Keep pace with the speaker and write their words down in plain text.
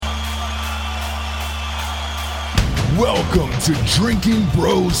Welcome to Drinking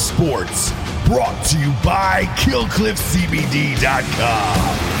Bros Sports, brought to you by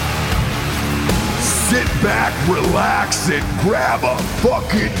KillcliffCBD.com. Sit back, relax, and grab a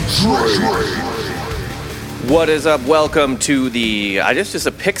fucking drink. What is up? Welcome to the, just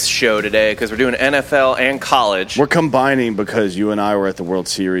a picks show today because we're doing NFL and college. We're combining because you and I were at the World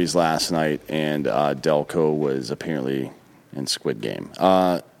Series last night, and Delco was apparently in Squid Game.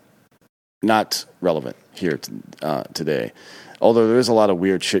 Not relevant here today, although there is a lot of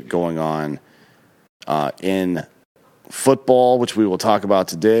weird shit going on in football, which we will talk about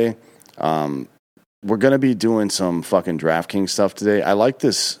today. We're going to be doing some fucking DraftKings stuff today. I like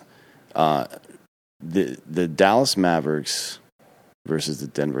this, the Dallas Mavericks versus the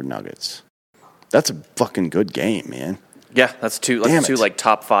Denver Nuggets. That's a fucking good game, man. Yeah, that's two like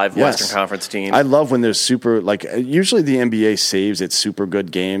top five Western Conference teams. I love when there's super, like, usually the NBA saves its super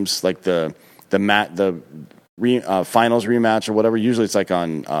good games, like the finals rematch or whatever. Usually it's like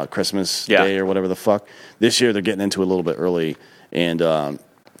on Christmas Day or whatever the fuck. This year they're getting into it a little bit early. And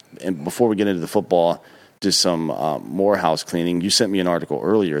before we get into the football, just some more house cleaning. You sent me an article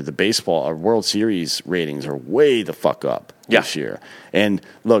earlier. The baseball, our World Series ratings are way the fuck up this year. And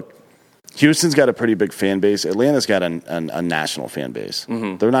look, Houston's got a pretty big fan base. Atlanta's got a national fan base.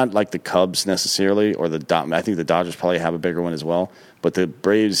 Mm-hmm. They're not like the Cubs necessarily, or I think the Dodgers probably have a bigger one as well. But the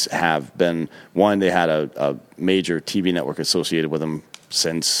Braves have been, one, they had a major TV network associated with them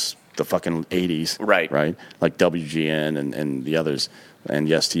since the fucking 80s. Right. Like WGN and the others, and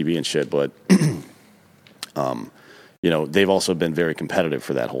Yes TV and shit. But, they've also been very competitive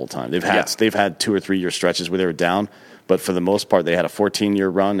for that whole time. They've had 2 or 3 year stretches where they were down. But for the most part, they had a 14-year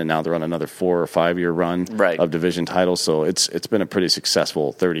run, and now they're on another 4 or 5 year run of division titles. So it's been a pretty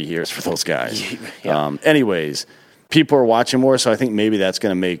successful 30 years for those guys. Anyways, people are watching more, so I think maybe that's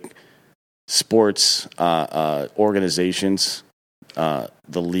going to make sports organizations, the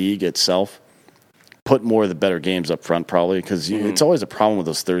league itself, put more of the better games up front, probably, because it's always a problem with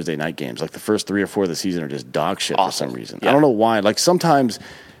those Thursday night games. Like the first 3 or 4 of the season are just dog shit for some reason. I don't know why. Like sometimes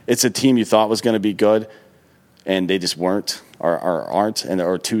it's a team you thought was going to be good, and they just weren't or aren't,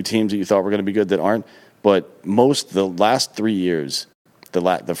 or 2 teams that you thought were going to be good that aren't. But the last 3 years,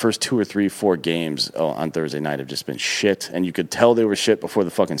 the first 2 or 3, 4 games on Thursday night have just been shit, and you could tell they were shit before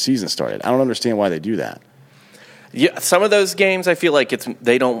the fucking season started. I don't understand why they do that. Yeah, some of those games I feel like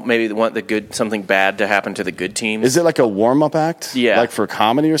they don't maybe want something bad to happen to the good teams. Is it like a warm-up act? Yeah. Like for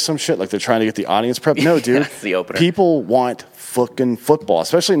comedy or some shit? Like they're trying to get the audience prep? No, dude. That's the opener. People want fucking football,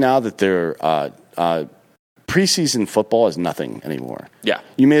 especially now that they're preseason football is nothing anymore. Yeah.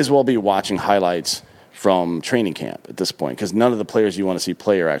 You may as well be watching highlights from training camp at this point, because none of the players you want to see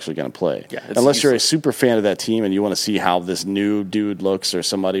play are actually going to play. Yeah, unless you're a super fan of that team and you want to see how this new dude looks or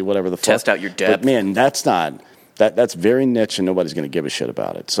somebody, whatever the fuck. Test out your depth. But man, that's very niche and nobody's going to give a shit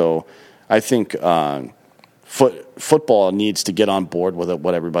about it. So I think football needs to get on board with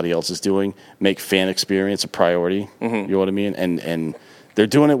what everybody else is doing, make fan experience a priority. Mm-hmm. You know what I mean? And they're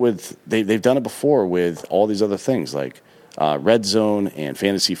doing it they've done it before with all these other things like Red Zone and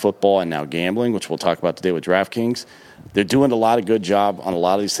fantasy football and now gambling, which we'll talk about today with DraftKings. They're doing a lot of good job on a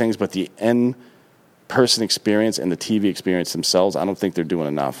lot of these things, but the in-person experience and the TV experience themselves, I don't think they're doing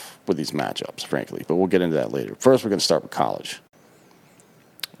enough with these matchups, frankly. But we'll get into that later. First, we're going to start with college.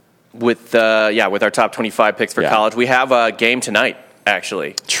 With our top 25 picks for college, we have a game tonight,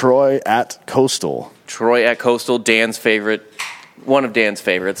 actually. Troy at Coastal. Dan's favorite. One of Dan's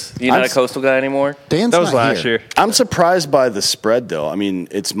favorites. You not a Coastal guy anymore? That was last year. I'm surprised by the spread, though. I mean,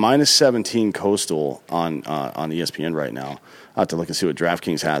 it's -17 Coastal on ESPN right now. I'll have to look and see what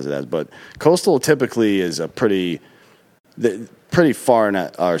DraftKings has it as. But Coastal typically is a pretty far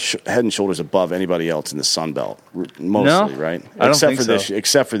head and shoulders above anybody else in the Sun Belt, mostly, right? I don't think so.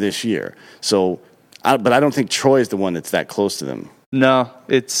 Except for this year. So, but I don't think Troy is the one that's that close to them. No,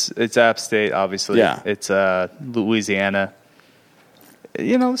 it's App State, obviously. Yeah. It's Louisiana.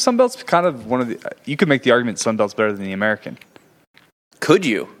 Sunbelt's kind of one of the. You could make the argument Sunbelt's better than the American. Could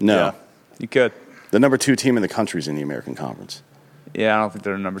you? No, yeah, you could. The number 2 team in the country is in the American Conference. Yeah, I don't think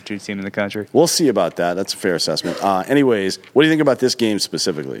they're the number 2 team in the country. We'll see about that. That's a fair assessment. Anyways, what do you think about this game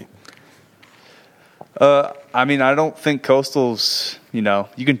specifically? I mean, I don't think Coastal's.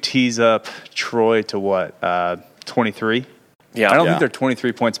 You can tease up Troy to what 23. Yeah, I don't think they're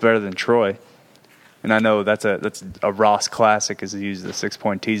 23 points better than Troy. And I know that's a Ross classic, as they use the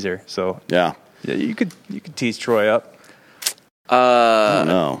 6-point teaser. So yeah, you could tease Troy up. I don't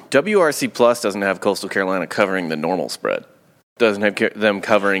know. WRC Plus doesn't have Coastal Carolina covering the normal spread. Doesn't have them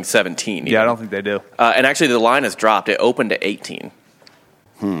covering 17. Yeah, I don't think they do. And actually, the line has dropped. It opened to 18.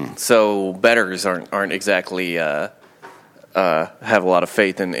 So bettors aren't exactly have a lot of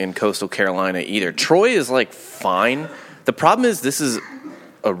faith in Coastal Carolina either. Troy is like fine. The problem is this is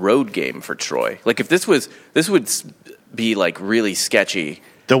a road game for Troy. Like if this would be like really sketchy.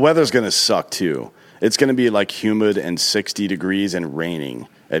 The weather's going to suck too. It's going to be like humid and 60 degrees and raining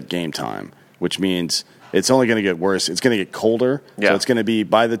at game time, which means it's only going to get worse. It's going to get colder. Yeah. So it's going to be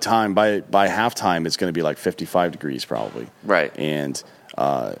by halftime, it's going to be like 55 degrees probably. Right. And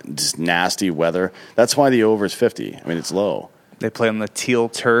just nasty weather. That's why the over is 50. I mean, it's low. They play on the teal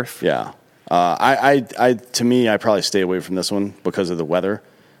turf. Yeah. To me, I probably stay away from this one because of the weather.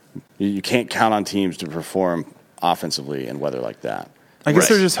 You can't count on teams to perform offensively in weather like that. I guess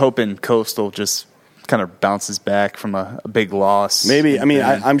they're just hoping Coastal just kind of bounces back from a big loss. Maybe. I mean,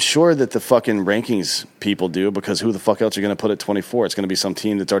 I'm sure that the fucking rankings people do, because who the fuck else are going to put at 24? It's going to be some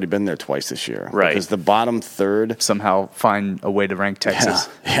team that's already been there twice this year. Right. Because the bottom third somehow find a way to rank Texas.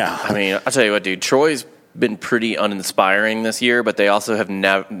 Yeah. I mean, I'll tell you what, dude. Troy's been pretty uninspiring this year, but they also have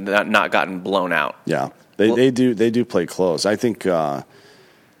not gotten blown out. Yeah. They do play close. I think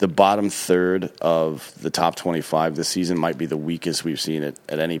the bottom third of the top 25 this season might be the weakest we've seen it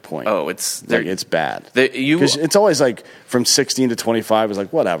at any point. Oh, it's bad. Because it's always like from 16 to 25 is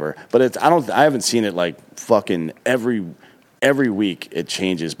like whatever, but I haven't seen it like fucking every week it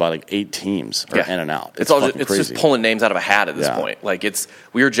changes by like 8 teams in and out. It's just pulling names out of a hat at this point. Like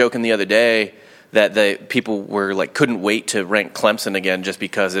we were joking the other day that the people were like couldn't wait to rank Clemson again just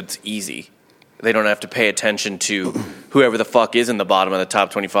because it's easy. They don't have to pay attention to whoever the fuck is in the bottom of the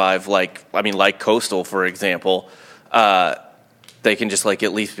top 25. Like Coastal, for example. They can just like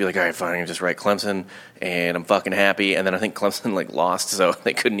at least be like, all right, fine, I can just write Clemson, and I'm fucking happy. And then I think Clemson like lost, so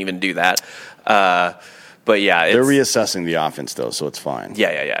they couldn't even do that. But yeah, they're reassessing the offense though, so it's fine. Yeah.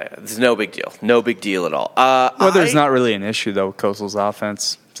 It's no big deal. No big deal at all. There's not really an issue though with Coastal's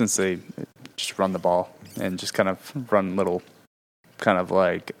offense, since they just run the ball and just kind of run little kind of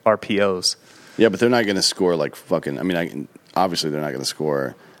like RPOs. Yeah, but they're not going to score like fucking. I mean, obviously they're not going to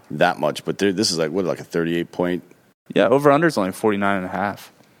score that much. But this is like a 38-point. Yeah, over under is only 49.5.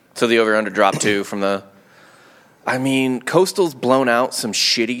 So the over under dropped too from the. I mean, Coastal's blown out some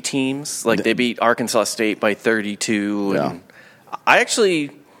shitty teams. Like they beat Arkansas State by 32. Yeah. And I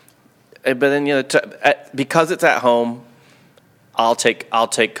actually, but then because it's at home, I'll take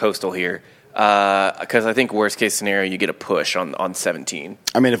Coastal here. Because I think worst case scenario, you get a push on 17.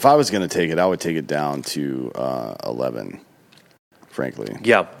 I mean, if I was going to take it, I would take it down to 11, frankly.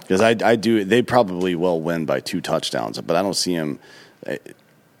 Yeah. Because I do. They probably will win by 2 touchdowns, but I don't see them.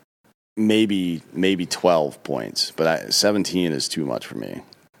 Maybe 12 points, but 17 is too much for me.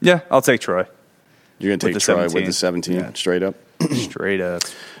 Yeah, I'll take Troy. You're going to take Troy with the 17 straight up? Straight up.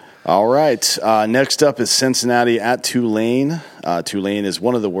 All right. Next up is Cincinnati at Tulane. Tulane is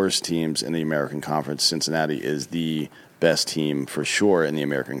one of the worst teams in the American Conference. Cincinnati is the best team for sure in the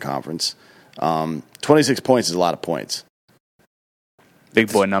American Conference. 26 points is a lot of points.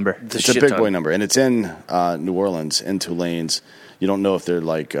 Big boy number. It's a big boy number, and it's in New Orleans, in Tulane's. You don't know if they're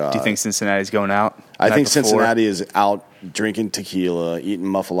like... Do you think Cincinnati's going out? I think Cincinnati is out drinking tequila, eating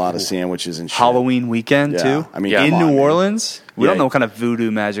muffalata sandwiches and shit. Halloween weekend, too? I mean, in New Orleans? We don't know what kind of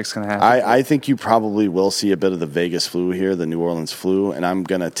voodoo magic's going to happen. I think you probably will see a bit of the Vegas flu here, the New Orleans flu, and I'm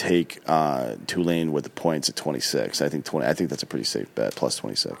going to take Tulane with the points at 26. I think that's a pretty safe bet, plus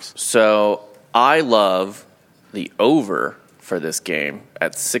 26. So I love the over for this game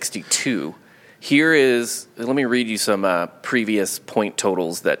at 62. Let me read you some previous point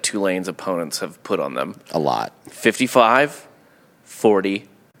totals that Tulane's opponents have put on them. A lot. 55, 40,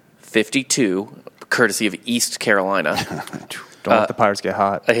 52, courtesy of East Carolina. Don't let the Pirates get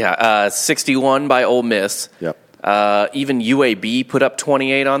hot. 61 by Ole Miss. Yep. Even UAB put up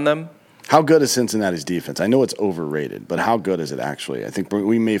 28 on them. How good is Cincinnati's defense? I know it's overrated, but how good is it actually? I think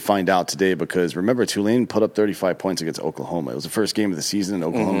we may find out today because, remember, Tulane put up 35 points against Oklahoma. It was the first game of the season, and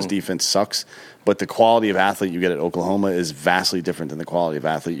Oklahoma's defense sucks. But the quality of athlete you get at Oklahoma is vastly different than the quality of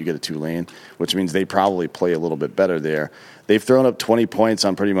athlete you get at Tulane, which means they probably play a little bit better there. They've thrown up 20 points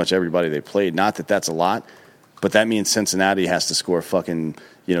on pretty much everybody they played. Not that that's a lot, but that means Cincinnati has to score fucking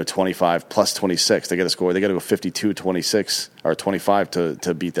 25 plus 26. They got to score. They got to go 52, 26, or 25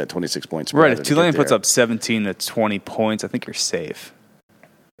 to beat that 26 points. Right. If Tulane puts up 17 to 20 points, I think you're safe.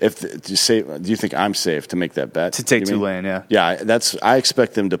 Do you think I'm safe to make that bet? To take Tulane, yeah. Yeah, I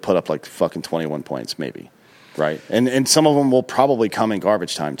expect them to put up like fucking 21 points, maybe. Right. And some of them will probably come in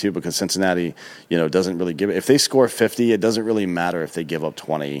garbage time too, because Cincinnati, doesn't really give it. If they score 50, it doesn't really matter if they give up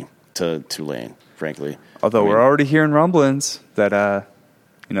 20 to Tulane, frankly. Although we're already hearing rumblings that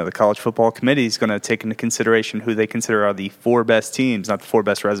the college football committee is going to take into consideration who they consider are the 4 best teams, not the 4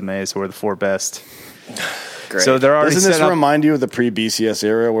 best resumes or the 4 best great. So they're already. Doesn't this remind you of the pre-BCS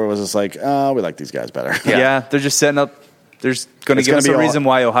era where it was just like, oh, we like these guys better? Yeah, they're just setting up. There's going to give us a reason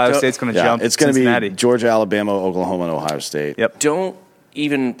why Ohio State's going to jump. It's going to be Georgia, Alabama, Oklahoma, and Ohio State. Yep. Don't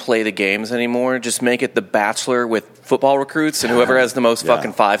even play the games anymore. Just make it The Bachelor with football recruits, and whoever has the most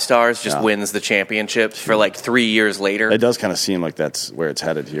fucking 5 stars just wins the championship for like 3 years later. It does kind of seem like that's where it's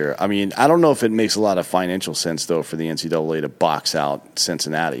headed here. I mean, I don't know if it makes a lot of financial sense, though, for the NCAA to box out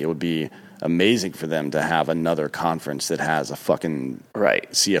Cincinnati. It would be amazing for them to have another conference that has a fucking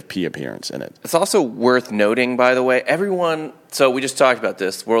CFP appearance in it. It's also worth noting, by the way, so we just talked about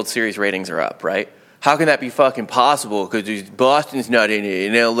this, World Series ratings are up, right? How can that be fucking possible? Because Boston's not in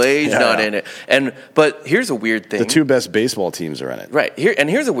it, and LA's not in it. But here's a weird thing. The 2 best baseball teams are in it. Right.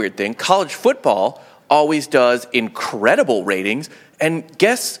 Here's a weird thing. College football always does incredible ratings, and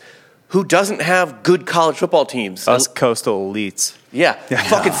guess who doesn't have good college football teams? Us coastal elites. Yeah.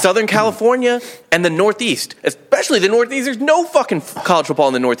 Fucking Southern California and the Northeast. Especially the Northeast. There's no fucking college football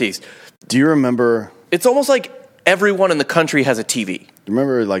in the Northeast. Do you remember? It's almost like everyone in the country has a TV. Do you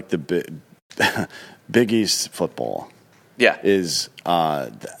remember like the Big East football? Yeah. Is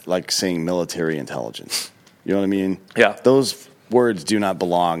like saying military intelligence. You know what I mean? Yeah. Those words do not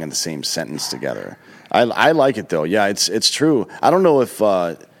belong in the same sentence together. I like it though. Yeah, it's true. I don't know if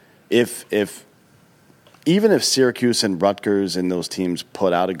even if Syracuse and Rutgers and those teams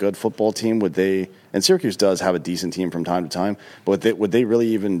put out a good football team, would they? And Syracuse does have a decent team from time to time, but would they really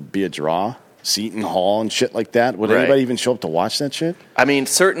even be a draw? Seton Hall and shit like that. Would anybody even show up to watch that shit? I mean,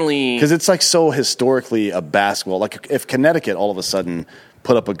 certainly, because it's like so historically a basketball. Like if Connecticut all of a sudden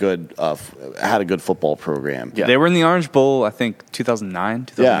put up had a good football program. Yeah. They were in the Orange Bowl, I think, 2009,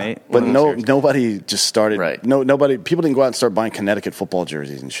 2008. Yeah, but nobody just started. Right. People didn't go out and start buying Connecticut football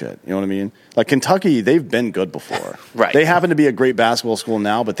jerseys and shit. You know what I mean? Like Kentucky, they've been good before. Right. They happen to be a great basketball school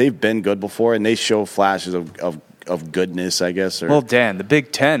now, but they've been good before, and they show flashes of goodness, I guess. Well, Dan, the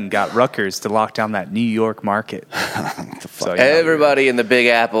Big Ten got Rutgers to lock down that New York market. So everybody in the Big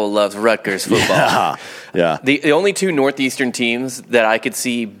Apple loves Rutgers football. Yeah. The only 2 Northeastern teams that I could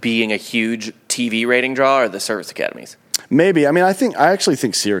see being a huge TV rating draw are the service academies. Maybe. I mean, I actually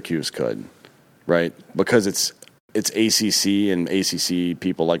think Syracuse could, right? Because it's ACC and ACC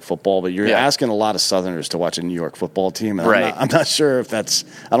people like football, but you're asking a lot of Southerners to watch a New York football team, and I'm not sure if that's.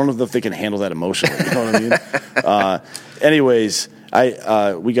 I don't know if they can handle that emotionally. You know what I mean? Anyways,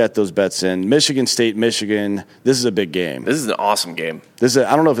 we got those bets in. Michigan State, Michigan. This is a big game. This is an awesome game. I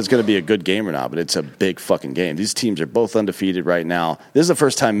don't know if it's going to be a good game or not, but it's a big fucking game. These teams are both undefeated right now. This is the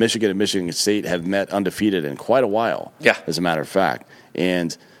first time Michigan and Michigan State have met undefeated in quite a while. Yeah, as a matter of fact,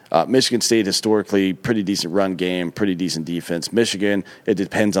 and. Michigan State historically pretty decent run game, pretty decent defense. Michigan, it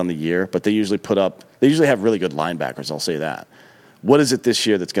depends on the year, but they usually have really good linebackers. I'll say that. What is it this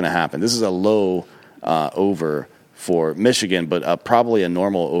year that's going to happen? This is a low over for Michigan, but probably a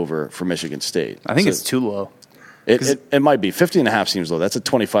normal over for Michigan State. I think it's too low. It might be. 50.5 seems low. That's a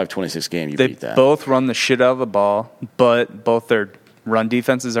 25-26 game. You beat that. They both run the shit out of the ball, but both their run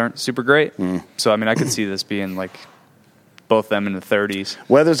defenses aren't super great. So, I mean, I could see this being like both them in the 30s.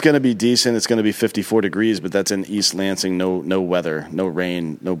 Weather's going to be decent. It's going to be 54 degrees, but that's in East Lansing. No weather, no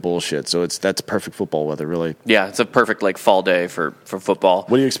rain, no bullshit. So that's perfect football weather, really. Yeah, it's a perfect fall day for football.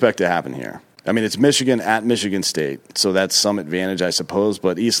 What do you expect to happen here? I mean, it's Michigan at Michigan State, so that's some advantage, I suppose.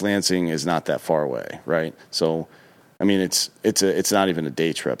 But East Lansing is not that far away, right? So, I mean, it's not even a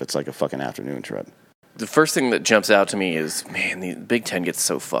day trip. It's like a fucking afternoon trip. The first thing that jumps out to me is, man, the Big Ten gets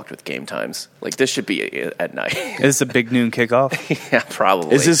so fucked with game times. Like, this should be at night. Is this a big noon kickoff? Yeah,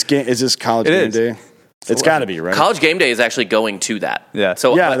 probably. Is this college game day? It's got to be, right? College game day is actually going to that. Yeah.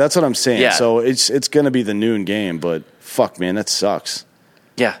 So that's what I'm saying. Yeah. So it's going to be the noon game, but fuck, man, that sucks.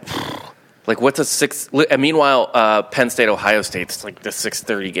 Yeah. Like, what's a 6? And meanwhile, Penn State, Ohio State's like the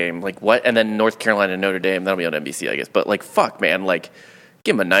 6:30 game. Like, what? And then North Carolina, Notre Dame. That'll be on NBC, I guess. But like, fuck, man. Like,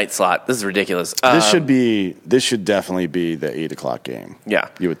 give them a night slot. This is ridiculous. This should definitely be the 8:00 game. Yeah,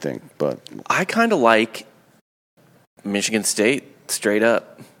 you would think. But I kind of like Michigan State straight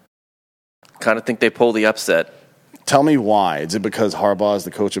up. Kind of think they pull the upset. Tell me why. Is it because Harbaugh is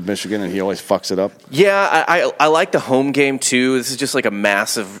the coach of Michigan and he always fucks it up? Yeah, I like the home game too. This is just like a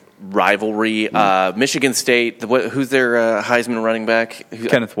massive rivalry. Michigan State, who's their Heisman running back?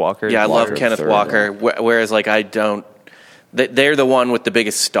 Kenneth Walker. Yeah, I love Kenneth Walker. Whereas like I don't. They're the one with the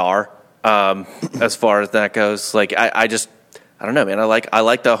biggest star as far as that goes. Like I don't know, man. I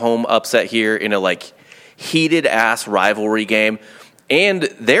like the home upset here in a like heated ass rivalry game, and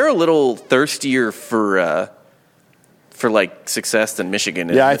they're a little thirstier for like success than Michigan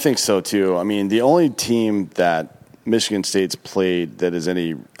is. Yeah, I think so too. I mean, the only team that Michigan State's played that is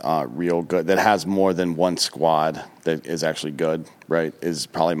any real good, that has more than one squad that is actually good, right, is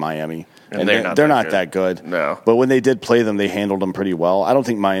probably Miami. And they're not that good. No. But when they did play them, they handled them pretty well. I don't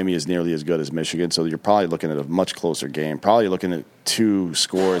think Miami is nearly as good as Michigan, so you're probably looking at a much closer game. Probably looking at 2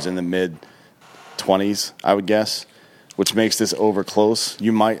 scores in the mid-20s, I would guess, which makes this over close.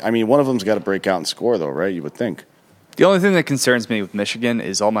 One of them's got to break out and score, though, right? You would think. The only thing that concerns me with Michigan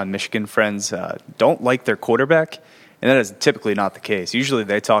is all my Michigan friends don't like their quarterback, and that is typically not the case. Usually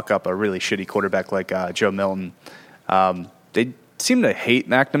they talk up a really shitty quarterback like Joe Milton. They seem to hate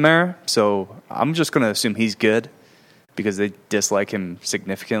McNamara, so I'm just going to assume he's good because they dislike him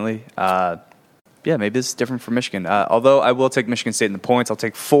significantly. Maybe this is different for Michigan. Although I will take Michigan State in the points. I'll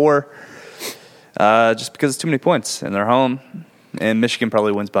take 4 just because it's too many points, and they're home, and Michigan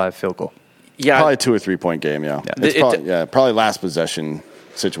probably wins by a field goal. Yeah, probably 2 or 3 point game. Yeah, probably last possession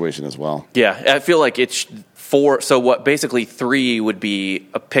situation as well. Yeah, I feel like it's 4. So what? Basically, 3 would be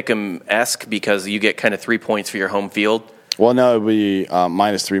a pick'em-esque because you get kind of 3 points for your home field. Well, no, it would be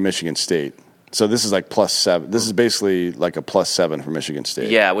 -3 Michigan State. So this is like +7. This is basically like a +7 for Michigan State.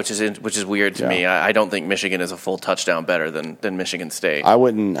 Yeah, which is weird to me. I don't think Michigan is a full touchdown better than Michigan State. I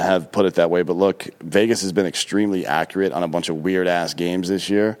wouldn't have put it that way, but look, Vegas has been extremely accurate on a bunch of weird ass games this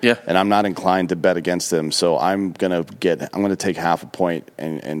year. Yeah, and I'm not inclined to bet against them. So I'm gonna take half a point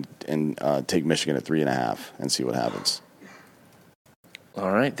and take Michigan at 3.5 and see what happens.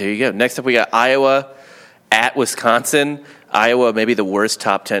 All right, there you go. Next up, we got Iowa at Wisconsin. Iowa, maybe the worst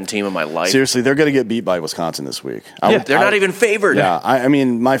top 10 team of my life. Seriously, they're going to get beat by Wisconsin this week. They're not even favored. Yeah,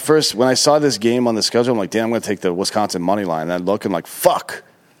 when I saw this game on the schedule, I'm like, damn, I'm going to take the Wisconsin money line. And I look and like, fuck.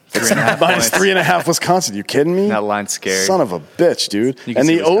 It's -3.5 Wisconsin. You kidding me? That line's scary. Son of a bitch, dude. And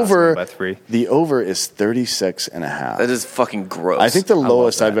the over is 36.5. That is fucking gross. I think the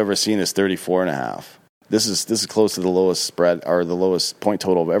lowest I've ever seen is 34.5. This is close to the lowest spread or the lowest point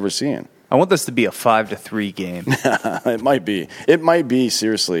total I've ever seen. I want this to be a 5-3 game. It might be. It might be,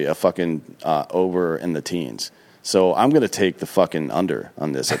 seriously, a fucking over in the teens. So I'm going to take the fucking under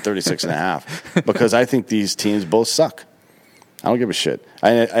on this at 36.5 because I think these teams both suck. I don't give a shit.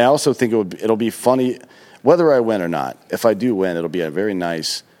 I also think it'll be funny whether I win or not. If I do win, it'll be a very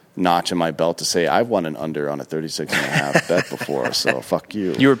nice notch in my belt to say I've won an under on a 36.5 bet before. So fuck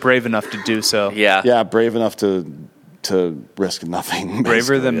you. You were brave enough to do so. Yeah. Yeah, brave enough to risk nothing.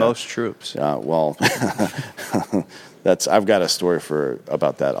 Braver than most troops. Yeah, well, I've got a story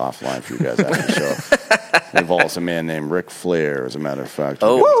about that offline for you guys after the show. It involves a man named Ric Flair, as a matter of fact.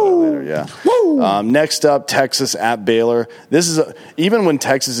 Oh, yeah. Next up, Texas at Baylor. This is even when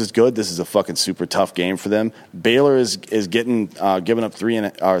Texas is good, this is a fucking super tough game for them. Baylor is giving up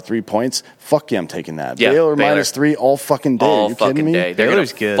 3 points. Fuck yeah, I'm taking that. Yeah, Baylor -3 all fucking day. All you fucking kidding me? day. They're going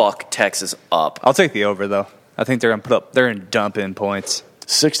to fuck Texas up. I'll take the over though. I think they're going to dump in points.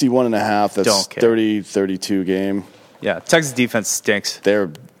 61.5. That's 30-32 game. Yeah, Texas defense stinks.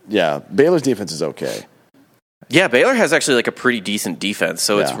 Baylor's defense is okay. Yeah, Baylor has actually like a pretty decent defense.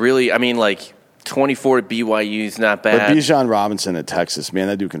 So it's really, 24 at BYU is not bad. But Bijan Robinson at Texas, man,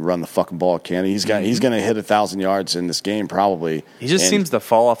 that dude can run the fucking ball, can't he? He's going to hit 1,000 yards in this game probably. He just seems to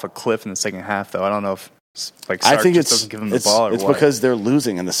fall off a cliff in the second half, though. I don't know if Sark I think doesn't give him the ball or it's what. because they're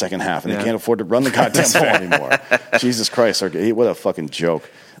losing in the second half and they can't afford to run the goddamn ball anymore. Jesus Christ, Sark, what a fucking joke.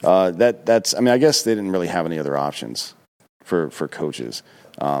 I guess they didn't really have any other options for coaches.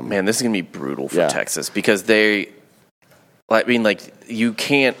 Man, this is going to be brutal for Texas because you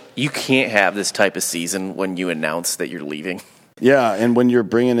can't have this type of season when you announce that you're leaving. Yeah, and when you're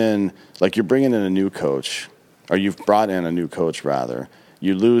bringing in a new coach, or you've brought in a new coach rather.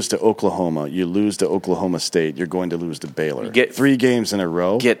 You lose to Oklahoma. You lose to Oklahoma State. You're going to lose to Baylor. You get 3 games in a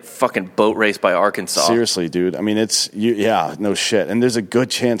row. Get fucking boat raced by Arkansas. Seriously, dude. I mean, no shit. And there's a good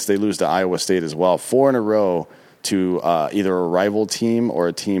chance they lose to Iowa State as well. 4 in a row to either a rival team or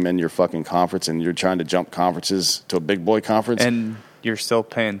a team in your fucking conference, and you're trying to jump conferences to a big boy conference. And you're still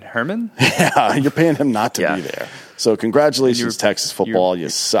paying Herman? Yeah, you're paying him not to be there. So congratulations, Texas football. You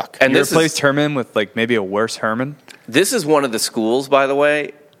suck. And you replaced Herman with maybe a worse Herman? This is one of the schools, by the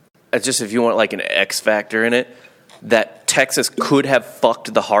way, just if you want like an X factor in it, that Texas could have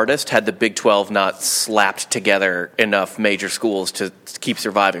fucked the hardest had the Big 12 not slapped together enough major schools to keep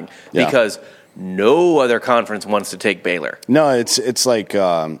surviving. Yeah. Because no other conference wants to take Baylor. No, it's like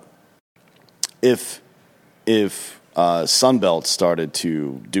if Sunbelt started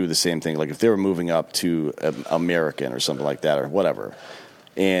to do the same thing, like if they were moving up to American or something like that or whatever,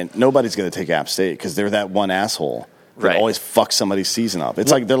 and nobody's going to take App State because they're that one asshole. that always fuck somebody's season up.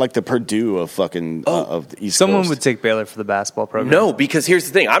 It's like they're like the Purdue of fucking of the East Someone Coast. would take Baylor for the basketball program. No, because here's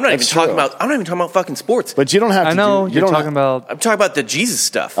the thing. I'm not even talking about fucking sports. But you don't have to. I know you're talking about. I'm talking about the Jesus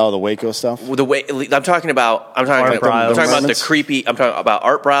stuff. Oh, the Waco stuff. I'm talking about the creepy. I'm talking about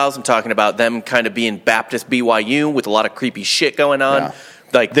Art Briles. I'm talking about them kind of being Baptist BYU with a lot of creepy shit going on. Yeah.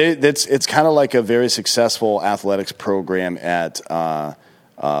 Like it's kind of like a very successful athletics program at.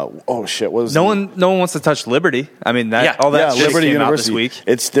 What was no one wants to touch Liberty. I mean Liberty came University out this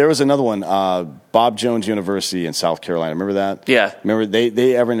week. There was another one, Bob Jones University in South Carolina. Remember that? Yeah. Remember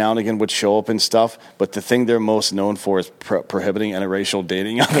they every now and again would show up and stuff, but the thing they're most known for is prohibiting interracial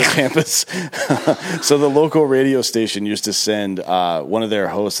dating on their campus. So the local radio station used to send one of their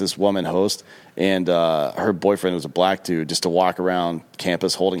hosts, this woman host, and her boyfriend was a black dude, just to walk around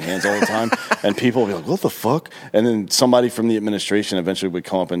campus holding hands all the time. And people would be like, what the fuck? And then somebody from the administration eventually would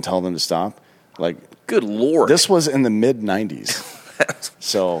come up and tell them to stop. Like, good Lord. This was in the mid-'90s.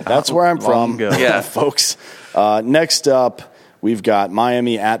 So that's where I'm from, folks. Next up, we've got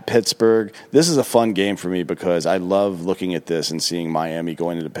Miami at Pittsburgh. This is a fun game for me because I love looking at this and seeing Miami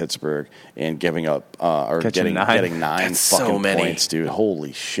going into Pittsburgh and giving up getting 9 That's fucking points, dude.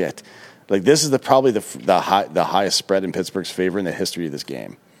 Holy shit. Like, this is probably the highest spread in Pittsburgh's favor in the history of this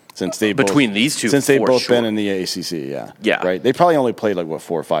game. Since they've both been in the ACC, yeah, right. They probably only played 4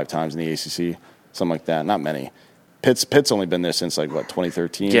 or 5 times in the ACC, something like that. Not many. Pitt's only been there since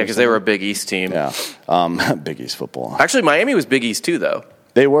 2013. Yeah, because they were a Big East team. Yeah, Big East football. Actually, Miami was Big East too, though.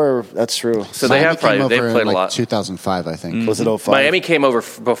 They were. That's true. So they've played a lot. 2005, I think. Was it 05? Miami came over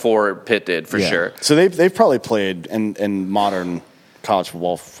before Pitt did, for sure. So they've probably played in modern college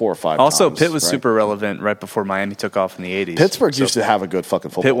football 4 or 5 also, times. Pitt was super relevant right before Miami took off in the 80s. Pittsburgh used to have a good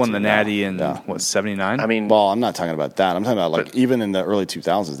fucking football Pitt won team the Natty in, 79? I mean... Well, I'm not talking about that. I'm talking about, even in the early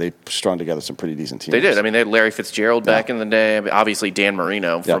 2000s, they strung together some pretty decent teams. They did. I mean, they had Larry Fitzgerald back in the day. I mean, obviously, Dan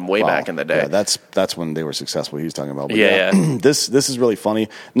Marino from way back in the day. Yeah, that's when they were successful. He was talking about. But this is really funny.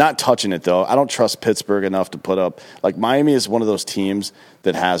 Not touching it, though. I don't trust Pittsburgh enough to put up... Miami is one of those teams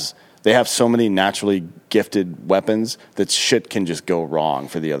that has... They have so many naturally gifted weapons that shit can just go wrong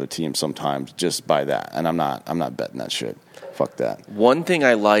for the other team sometimes just by that. And I'm not betting that shit. Fuck that. One thing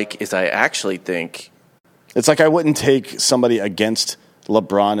I like is I actually think it's like I wouldn't take somebody against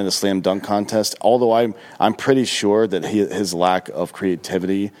LeBron in a slam dunk contest, although I'm pretty sure that his lack of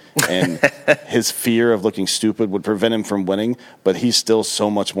creativity and his fear of looking stupid would prevent him from winning, but he's still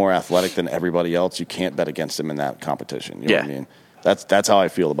so much more athletic than everybody else. You can't bet against him in that competition. You know what I mean? That's how I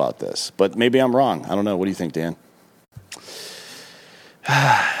feel about this. But maybe I'm wrong. I don't know. What do you think, Dan?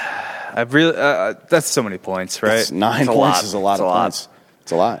 That's so many points, right? 9 points is a lot of points.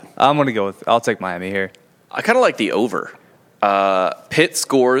 It's a lot. I'm going to go with... I'll take Miami here. I kind of like the over. Pitt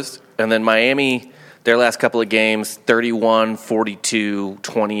scores, and then Miami, their last couple of games, 31, 42,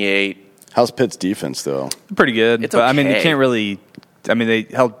 28. How's Pitt's defense, though? Pretty good. It's okay. I mean, you can't really... I mean, they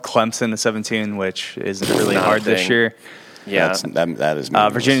held Clemson to 17, which isn't really hard this year. Yeah, that is.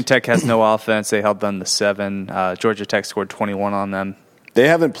 Virginia Tech has no offense. They held them to 7. Georgia Tech scored 21 on them. They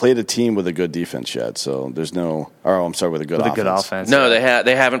haven't played a team with a good defense yet, so there's no. Oh, I'm sorry, with a good offense. No,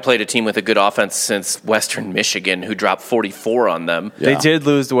 they haven't played a team with a good offense since Western Michigan, who dropped 44 on them. Yeah. They did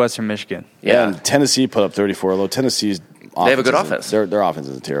lose to Western Michigan. Yeah, and Tennessee put up 34. Although Tennessee's they have a good offense. Their offense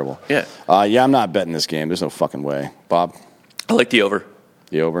isn't terrible. Yeah, I'm not betting this game. There's no fucking way, Bob. I like the over.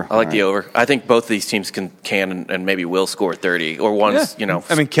 The over? I like the over. I think both of these teams can and maybe will score 30. Or one's,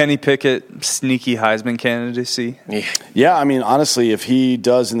 I mean, Kenny Pickett, sneaky Heisman candidacy. Yeah, I mean, honestly, if he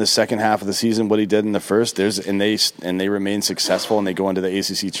does in the second half of the season what he did in the first, and they remain successful and they go into the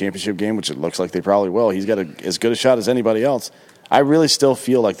ACC championship game, which it looks like they probably will, he's got as good a shot as anybody else. I really still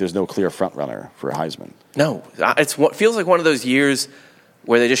feel like there's no clear front runner for Heisman. No, it feels like one of those years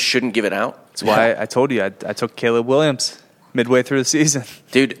where they just shouldn't give it out. That's why I told you I took Caleb Williams midway through the season.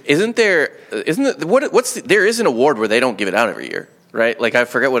 Dude, there is an award where they don't give it out every year, right? Like, I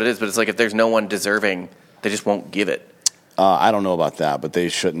forget what it is, but it's like if there's no one deserving, they just won't give it. I don't know about that, but they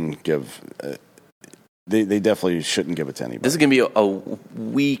shouldn't give. They definitely shouldn't give it to anybody. This is going to be a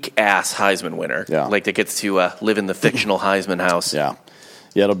weak-ass Heisman winner. Yeah. Like, that gets to live in the fictional Heisman house. Yeah.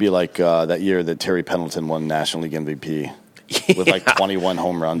 Yeah, it'll be like that year that Terry Pendleton won National League MVP with 21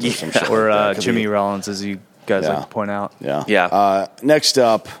 home runs or some shit. Or Jimmy Rollins, as you guys like to point out. Yeah. Next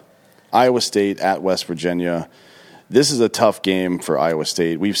up, Iowa State at West Virginia. This is a tough game for Iowa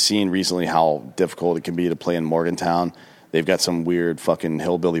State. We've seen recently how difficult it can be to play in Morgantown. They've got some weird fucking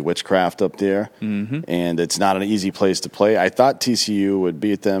hillbilly witchcraft up there, and it's not an easy place to play. I thought TCU would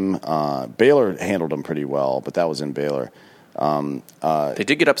beat them. Baylor handled them pretty well, but that was in Baylor. They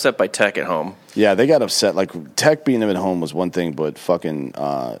did get upset by Tech at home. Yeah, they got upset. Like, Tech beating them at home was one thing, but fucking,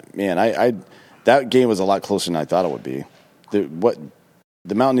 man, that game was a lot closer than I thought it would be.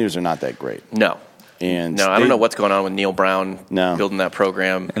 The Mountaineers are not that great. No. And I don't know what's going on with Neil Brown building that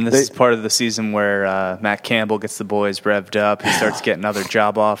program. And this is part of the season where Matt Campbell gets the boys revved up. He starts getting other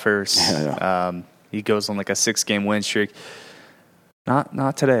job offers. He goes on like a 6-game win streak.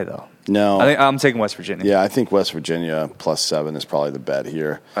 Not today, though. No. I'm taking West Virginia. Yeah, I think West Virginia +7 is probably the bet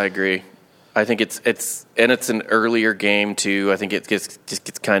here. I agree. I think it's an earlier game too. I think it's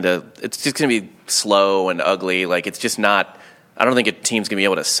just going to be slow and ugly. Like, it's just not. I don't think a team's going to be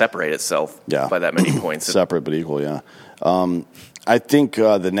able to separate itself by that many points. Separate but equal, yeah. I think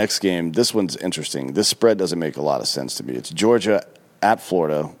the next game, this one's interesting. This spread doesn't make a lot of sense to me. It's Georgia at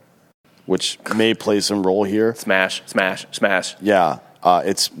Florida, which may play some role here. Smash. Yeah.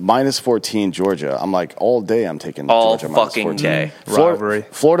 It's -14 Georgia. I'm like, all day I'm taking Georgia all fucking day.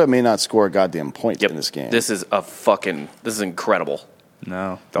 Florida may not score a goddamn point in this game. This is incredible.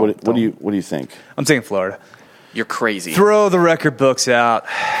 No. What do you think? I'm taking Florida. You're crazy. Throw the record books out.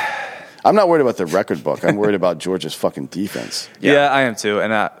 I'm not worried about the record book. I'm worried about Georgia's fucking defense. Yeah, I am too.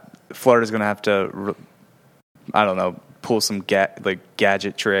 And Florida's going to have to, pull some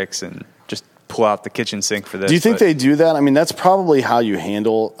gadget tricks and just pull out the kitchen sink for this. Do you think they do that? I mean, that's probably how you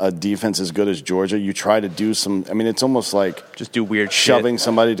handle a defense as good as Georgia. You try to do some. I mean, it's almost like just do weird shoving shit.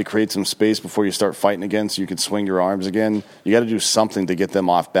 Somebody to create some space before you start fighting again, so you can swing your arms again. You got to do something to get them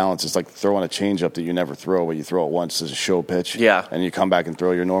off balance. It's like throwing a changeup that you never throw, but you throw it once as a show pitch. Yeah, and you come back and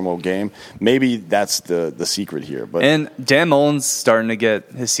throw your normal game. Maybe that's the secret here. And Dan Mullen's starting to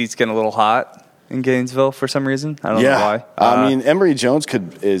get his seat's getting a little hot in Gainesville for some reason. I don't know why. I mean, Emory Jones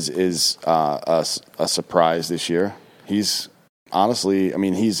is a surprise this year. He's honestly, I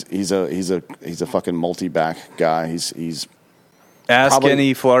mean, he's a fucking multi-back guy. He's ask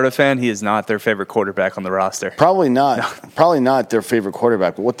any Florida fan. He is not their favorite quarterback on the roster. Probably not. No. Probably not their favorite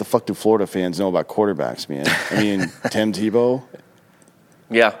quarterback. But what the fuck do Florida fans know about quarterbacks, man? I mean, Tim Tebow.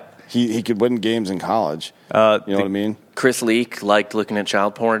 Yeah. He could win games in college. You know what I mean? Chris Leak liked looking at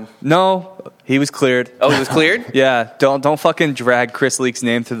child porn. No, he was cleared. Oh, he was cleared? Yeah, don't fucking drag Chris Leak's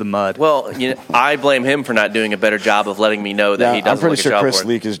name through the mud. Well, I blame him for not doing a better job of letting me know that he doesn't. I'm pretty sure Chris porn.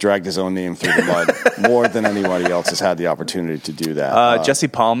 Leak has dragged his own name through the mud more than anybody else has had the opportunity to do that. Jesse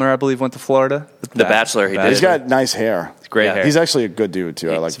Palmer, I believe, went to Florida. The Bachelor, he did. He's got nice hair. Great hair. He's actually a good dude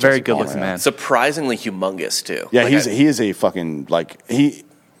too. I like. He's a very good looking man. Surprisingly humongous too. Yeah, he is a fucking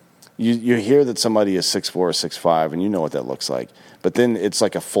You hear that somebody is 6'4" or 6'5", and you know what that looks like. But then it's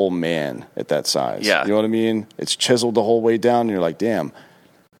like a full man at that size. Yeah. You know what I mean? It's chiseled the whole way down, and you're like, damn,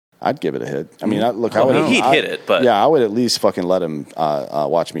 I'd give it a hit. I mean, he'd hit it, but... Yeah, I would at least fucking let him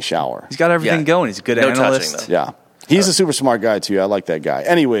watch me shower. He's got everything going. He's a good analyst. Touching, yeah. He's a super smart guy, too. I like that guy.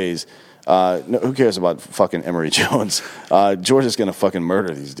 Anyways... who cares about fucking Emory Jones? Georgia's going to fucking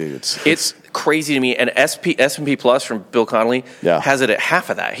murder these dudes. It's crazy to me. And S&P Plus from Bill Connolly has it at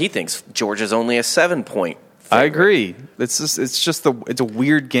half of that. He thinks Georgia's only a 7-point favorite. I agree. It's a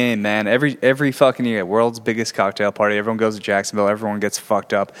weird game, man. Every fucking year, world's biggest cocktail party. Everyone goes to Jacksonville. Everyone gets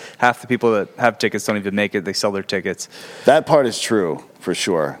fucked up. Half the people that have tickets don't even make it. They sell their tickets. That part is true. For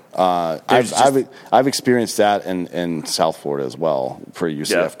sure. I've experienced that in South Florida as well for a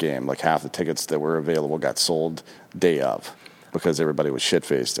UCF game. Like half the tickets that were available got sold day of because everybody was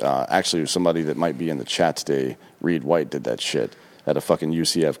shit-faced. Actually, somebody that might be in the chat today, Reed White, did that shit at a fucking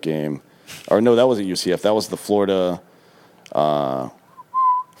UCF game. Or no, that wasn't UCF. That was the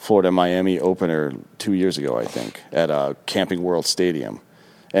Florida-Miami opener 2 years ago, I think, at Camping World Stadium.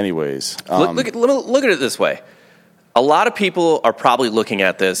 Anyways. Look at it this way. A lot of people are probably looking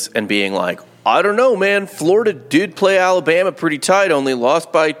at this and being like, I don't know, man. Florida did play Alabama pretty tight, only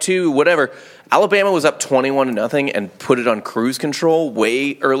lost by 2, whatever. Alabama was up 21-0 and put it on cruise control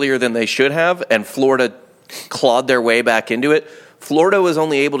way earlier than they should have, and Florida clawed their way back into it. Florida was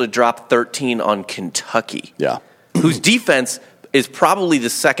only able to drop 13 on Kentucky, whose defense is probably the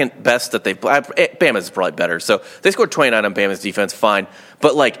second best that they've played. Bama's probably better. So they scored 29 on Bama's defense, fine.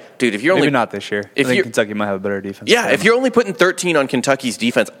 But, like, dude, if you're only... Maybe not this year. I think Kentucky might have a better defense. Yeah, if you're only putting 13 on Kentucky's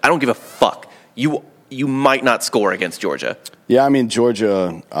defense, I don't give a fuck. You might not score against Georgia. Yeah, I mean,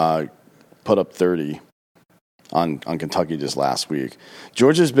 Georgia put up 30 on Kentucky just last week.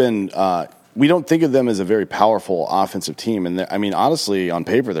 Georgia's been... we don't think of them as a very powerful offensive team. And, I mean, honestly, on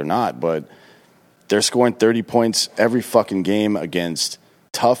paper, they're not, but... They're scoring 30 points every fucking game against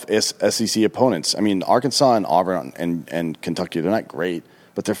tough SEC opponents. I mean, Arkansas and Auburn and Kentucky, they're not great,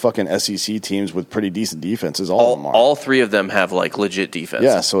 but but they're fucking SEC teams with pretty decent defenses. All of them are. All three of them have like legit defense.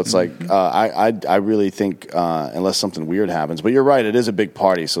 Yeah, so it's like I really think unless something weird happens, but you're right, it is a big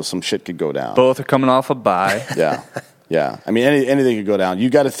party, so some shit could go down. Both are coming off a bye. Yeah. I mean, anything could go down. You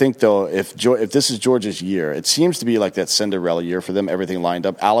got to think though, if this is Georgia's year, it seems to be like that Cinderella year for them. Everything lined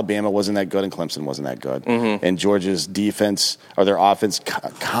up. Alabama wasn't that good, and Clemson wasn't that good. And Georgia's defense or their offense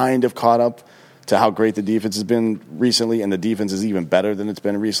kind of caught up to how great the defense has been recently, and the defense is even better than it's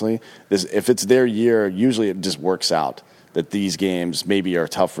been recently. If it's their year, usually it just works out that these games maybe are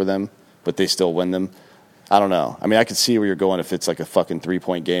tough for them, but they still win them. I don't know. I mean, I could see where you're going if it's like a fucking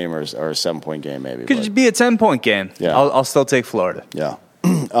 3-point game or a 7-point game maybe. Could just be a 10-point game. Yeah. I'll still take Florida. Yeah.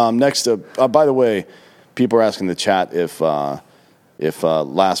 Next up, by the way, people are asking in the chat if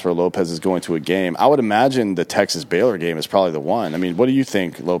Lasper Lopez is going to a game. I would imagine the Texas-Baylor game is probably the one. I mean, what do you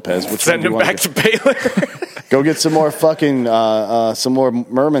think, Lopez? Send him back to Baylor. Go get some more fucking some more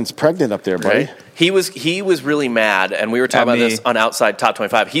Mermans pregnant up there, buddy. Right? He was really mad, and we were talking about this on Outside Top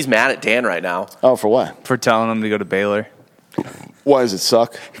 25. He's mad at Dan right now. Oh, for what? For telling him to go to Baylor. Why does it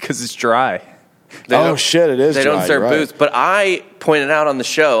suck? Because it's dry. Oh, shit, it is dry. They don't serve booze. Right. But I pointed out on the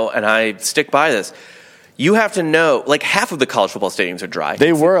show, and I stick by this, you have to know, like half of the college football stadiums are dry.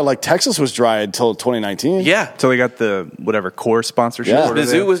 They were. Like Texas was dry until 2019. Yeah. Until they got the whatever core sponsorship. Yeah.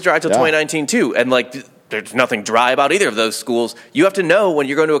 Mizzou was dry until 2019 too. And like there's nothing dry about either of those schools. You have to know when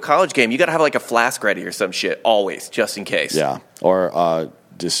you're going to a college game, you got to have like a flask ready or some shit always, just in case. Yeah. Or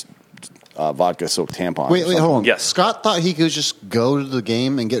just vodka soaked tampon. Wait, hold on. Yes. Scott thought he could just go to the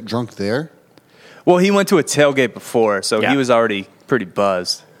game and get drunk there? Well, he went to a tailgate before, so he was already pretty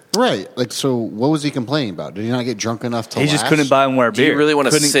buzzed. Right. Like, so what was he complaining about? Did he not get drunk enough to He just couldn't buy more beer. Do you really want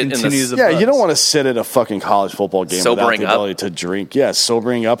to sit in the... Yeah, you don't want to sit at a fucking college football game Sobering without the ability to drink. Yeah,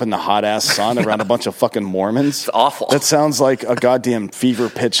 sobering up in the hot-ass sun around a bunch of fucking Mormons. It's awful. That sounds like a goddamn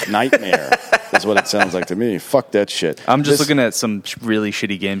fever-pitched nightmare. That's what it sounds like to me. Fuck that shit. I'm just looking at some really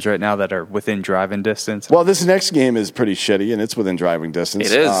shitty games right now that are within driving distance. Well, this next game is pretty shitty, and it's within driving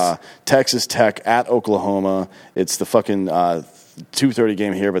distance. It is. Texas Tech at Oklahoma. It's the fucking 2:30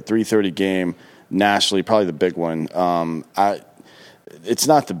 game here, but 3:30 game nationally, probably the big one. It's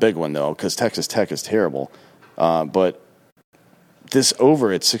not the big one, though, because Texas Tech is terrible. But this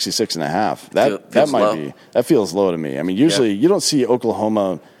over at 66.5, that feels low to me. I mean, usually you don't see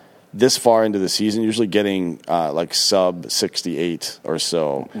Oklahoma this far into the season, usually getting like sub 68 or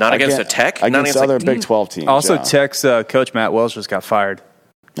so. Not against a Tech? Against other Big 12 teams. Also, Tech's coach Matt Wells just got fired.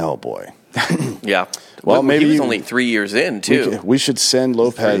 Oh, boy. Yeah. Well, maybe he was only 3 years in, too. We should send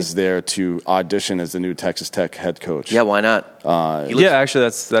Lopez there to audition as the new Texas Tech head coach. Yeah, why not? Actually,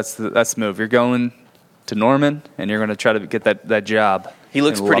 that's the move. You're going to Norman, and you're going to try to get that job. He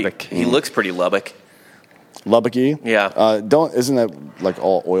looks pretty. Lubbock. He looks pretty Lubbock. Lubbocky? Yeah. Isn't that like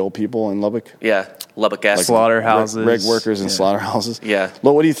all oil people in Lubbock? Yeah, Lubbock gas. Like slaughterhouses, rig workers and slaughterhouses. Yeah.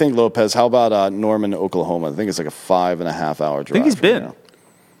 What do you think, Lopez? How about Norman, Oklahoma? I think it's like a 5.5 hour drive. I think he's been. There.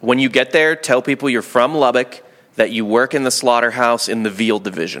 When you get there, tell people you're from Lubbock, that you work in the slaughterhouse in the veal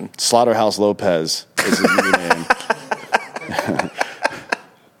division. Slaughterhouse Lopez is his new name.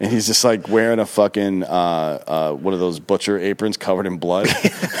 And he's just like wearing a fucking one of those butcher aprons covered in blood.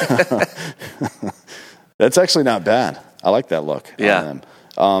 That's actually not bad. I like that look. Yeah.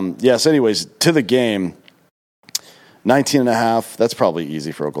 Yes. Anyways, to the game. 19.5. That's probably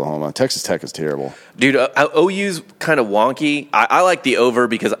easy for Oklahoma. Texas Tech is terrible. Dude, OU's kind of wonky. I like the over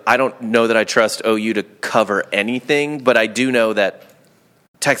because I don't know that I trust OU to cover anything, but I do know that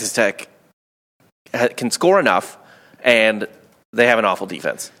Texas Tech can score enough, and they have an awful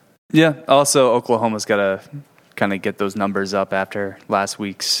defense. Yeah. Also, Oklahoma's got to kind of get those numbers up after last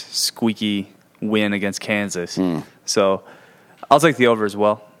week's squeaky win against Kansas. So I'll take the over as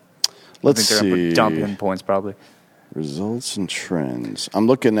well. Let's I think they're going to see. dump in points probably. Results and trends. I'm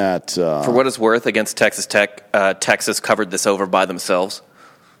looking at... For what it's worth, against Texas Tech, Texas covered this over by themselves.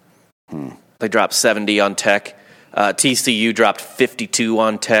 They dropped 70 on Tech. TCU dropped 52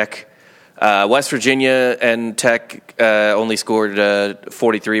 on Tech. West Virginia and Tech only scored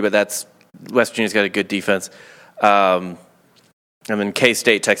 43, but that's West Virginia's got a good defense. And then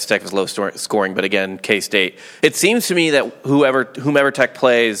K-State, Texas Tech was low scoring, but again, K-State. It seems to me that whomever Tech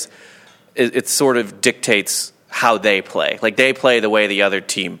plays, it sort of dictates how they play. Like, they play the way the other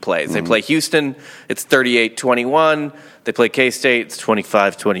team plays. They play Houston, it's 38-21. They play K-State, it's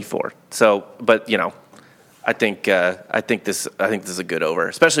 25-24. So, but, you know, I think this is a good over,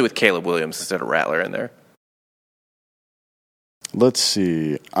 especially with Caleb Williams instead of Rattler in there. Let's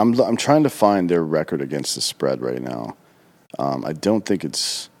see. I'm trying to find their record against the spread right now. I don't think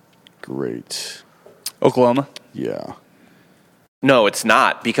it's great. Oklahoma? Yeah. No, it's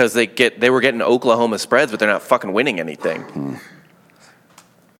not, because they were getting Oklahoma spreads, but they're not fucking winning anything.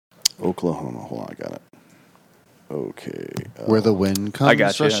 Oklahoma. Hold on, I got it. Okay. Where the wind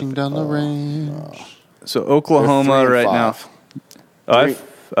comes rushing down the range. So Oklahoma right now.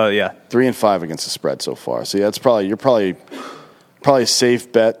 Yeah. 3-5 against the spread so far. So yeah, you're probably a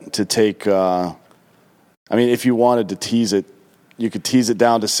safe bet to take. I mean, if you wanted to tease it, you could tease it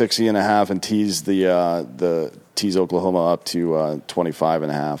down to 60.5 and tease tease Oklahoma up to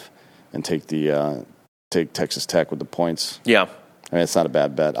 25.5 and take Texas Tech with the points. Yeah. I mean, it's not a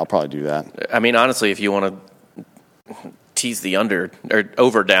bad bet. I'll probably do that. I mean, honestly, if you want to tease the under or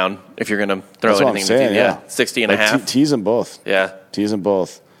over down, if you're going to throw That's anything, saying, yeah. 60.5. Tease them both. Yeah. Tease them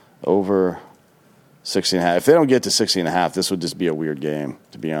both over 60.5. If they don't get to 60.5, this would just be a weird game,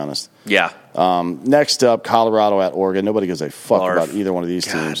 to be honest. Yeah. Next up, Colorado at Oregon. Nobody gives a fuck about either one of these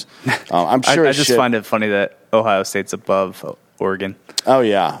teams. I'm sure. I just find it funny that Ohio State's above Oregon. Oh,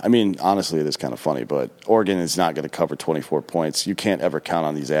 yeah. I mean, honestly, it is kind of funny, but Oregon is not going to cover 24 points. You can't ever count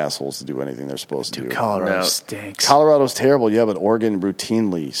on these assholes to do anything they're supposed to do. Colorado stinks. Colorado's terrible, yeah, but Oregon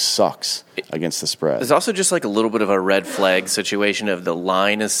routinely sucks against the spread. There's also just like a little bit of a red flag situation of the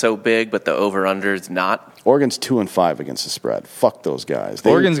line is so big, but the over-under is not. Oregon's 2-5 against the spread. Fuck those guys.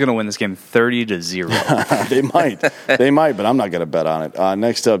 Oregon's going to win this game 30-0. They might, but I'm not going to bet on it.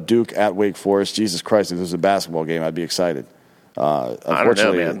 Next up, Duke at Wake Forest. Jesus Christ, if this was a basketball game, I'd be excited. Unfortunately, I don't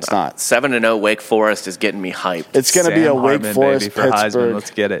know, man. It's not. 7-0 Wake Forest is getting me hyped. It's going to be a Wake Forest Pittsburgh. Heisman.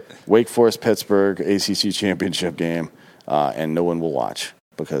 Let's get it. Wake Forest Pittsburgh ACC championship game, and no one will watch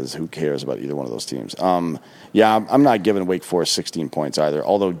because who cares about either one of those teams? Yeah, I'm not giving Wake Forest 16 points either.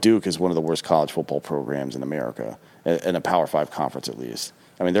 Although Duke is one of the worst college football programs in America, in a Power 5 conference at least.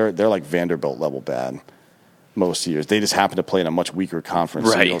 I mean, they're like Vanderbilt level bad most years. They just happen to play in a much weaker conference,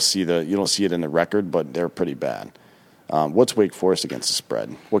 right. So you don't see it in the record, but they're pretty bad. What's Wake Forest against the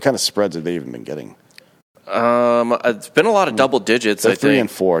spread? What kind of spreads have they even been getting? It's been a lot of double digits. They're I think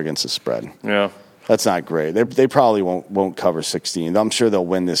 3-4 against the spread. Yeah, that's not great. They probably won't cover 16. I'm sure they'll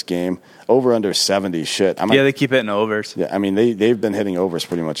win this game. Over under 70. Shit. They keep hitting overs. Yeah, I mean they've been hitting overs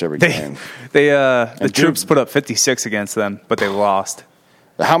pretty much every game. The Troops put up 56 against them, but they lost.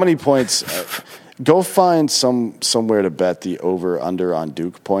 How many points? Go find somewhere to bet the over-under on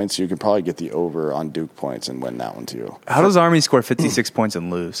Duke points. You can probably get the over on Duke points and win that one too. How does Army score 56 points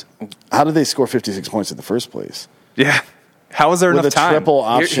and lose? How did they score 56 points in the first place? Yeah. How is there enough time? Triple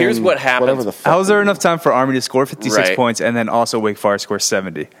option, here's what happens. How is there enough time for Army to score 56 points and then also Wake Forest scores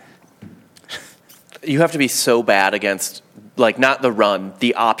 70? You have to be so bad against, like, not the run,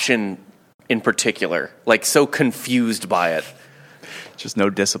 the option in particular. Like, so confused by it. Just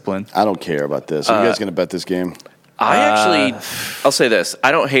no discipline. I don't care about this. Are you guys going to bet this game? I'll say this.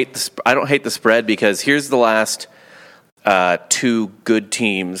 I don't hate the spread because here's the last two good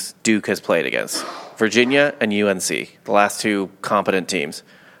teams Duke has played against: Virginia and UNC. The last two competent teams.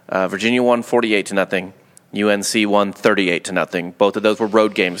 Virginia won 48-0. UNC won 38-0. Both of those were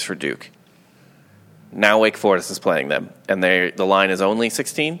road games for Duke. Now Wake Forest is playing them, and the line is only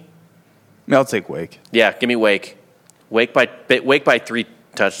 16. I'll take Wake. Yeah, give me Wake. Wake by 3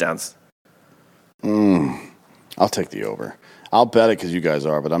 touchdowns. I'll take the over. I'll bet it because you guys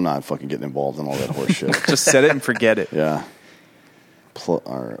are, but I'm not fucking getting involved in all that horse shit. Just set it and forget it. Yeah.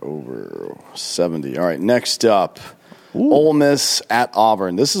 Over 70. All right, next up, Ole Miss at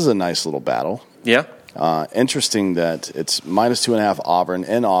Auburn. This is a nice little battle. Yeah. Interesting that it's -2.5 Auburn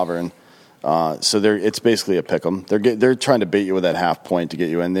in Auburn. So it's basically a pick 'em. They're trying to bait you with that half point to get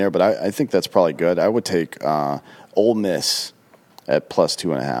you in there, but I think that's probably good. I would take Ole Miss at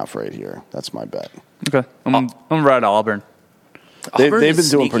 +2.5 right here. That's my bet. Okay, I'm right Auburn. They've been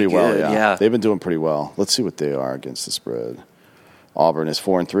doing pretty well. Good, yeah, they've been doing pretty well. Let's see what they are against the spread. Auburn is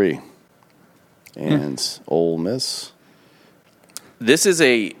 4-3, and Ole Miss. This is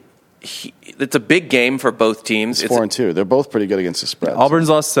it's a big game for both teams. It's 4-2. They're both pretty good against the spread. Auburn's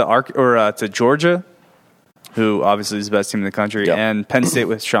lost to to Georgia, who obviously is the best team in the country, and Penn State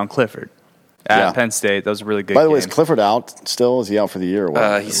with Sean Clifford. At Penn State, that was a really good game. By the way, is Clifford out still? Is he out for the year? Or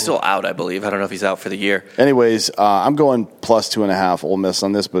what? He's still out, I believe. I don't know if he's out for the year. Anyways, I'm going +2.5 Ole Miss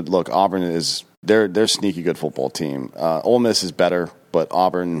on this, but look, Auburn they're a sneaky good football team. Ole Miss is better, but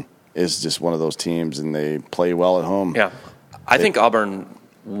Auburn is just one of those teams, and they play well at home. Yeah, I think Auburn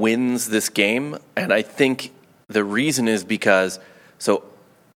wins this game, and I think the reason is because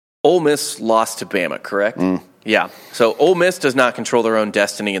Ole Miss lost to Bama, correct? Yeah. So Ole Miss does not control their own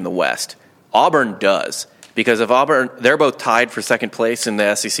destiny in the West. Auburn does, because if Auburn, they're both tied for second place in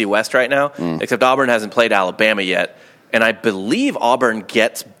the SEC West right now, except Auburn hasn't played Alabama yet, and I believe Auburn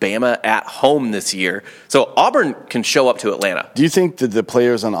gets Bama at home this year. So Auburn can show up to Atlanta. Do you think that the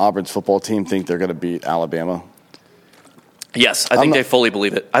players on Auburn's football team think they're going to beat Alabama? Yes, I think they fully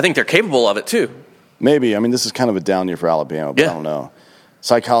believe it. I think they're capable of it, too. Maybe. I mean, this is kind of a down year for Alabama, but I don't know.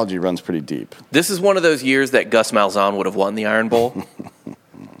 Psychology runs pretty deep. This is one of those years that Gus Malzahn would have won the Iron Bowl.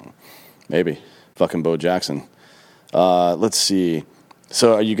 Maybe. Fucking Bo Jackson. Let's see.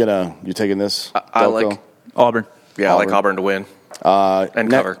 So are you taking this? I like Auburn. Yeah, Auburn. I like Auburn to win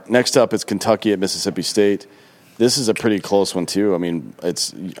and cover. Next up, it's Kentucky at Mississippi State. This is a pretty close one, too. I mean, it's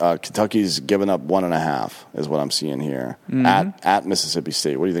Kentucky's given up 1.5 is what I'm seeing here at Mississippi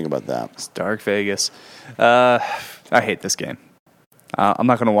State. What do you think about that? It's dark Vegas. I hate this game. I'm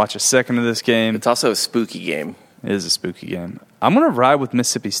not going to watch a second of this game. It's also a spooky game. It is a spooky game. I'm going to ride with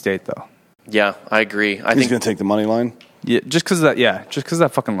Mississippi State, though. Yeah, I agree. He's going to take the money line? Yeah, just because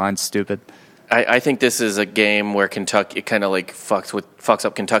that fucking line's stupid. I think this is a game where Kentucky, it kind of like fucks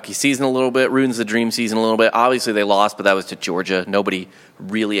up Kentucky's season a little bit, ruins the dream season a little bit. Obviously, they lost, but that was to Georgia. Nobody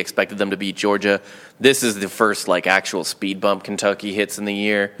really expected them to beat Georgia. This is the first like actual speed bump Kentucky hits in the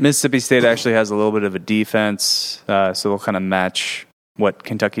year. Mississippi State actually has a little bit of a defense, so they'll kind of match what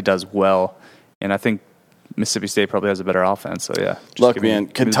Kentucky does well. And I think Mississippi State probably has a better offense. So yeah, look, man,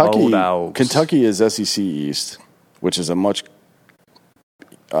 Kentucky is SEC East, which is a much.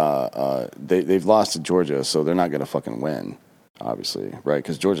 They've lost to Georgia, so they're not going to fucking win, obviously, right?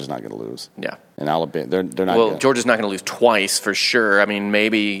 Because Georgia's not going to lose. Yeah, and Alabama, they're not. Well, Georgia's not going to lose twice for sure. I mean,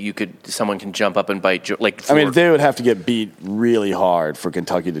 maybe someone can jump up and bite. I mean, they would have to get beat really hard for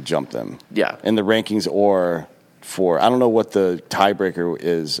Kentucky to jump them. Yeah, in the rankings or. I don't know what the tiebreaker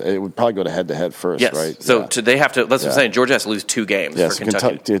is. It would probably go to head-to-head first, yes. right? So they have to. That's what I'm saying. Georgia has to lose 2 games for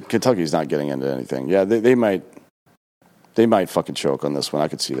Kentucky. Kentucky's not getting into anything. Yeah, they might fucking choke on this one. I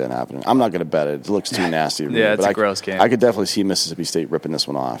could see that happening. I'm not going to bet it. It looks too nasty. Yeah, it's a gross game. I could definitely see Mississippi State ripping this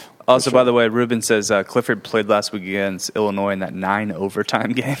one off. Also, by the way, Ruben says Clifford played last week against Illinois in that 9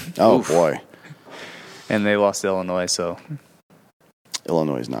 overtime game. Oh, Oof. Boy. And they lost to Illinois, so...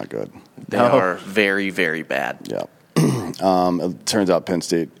 Illinois is not good. They are very, very bad. Yeah. It turns out Penn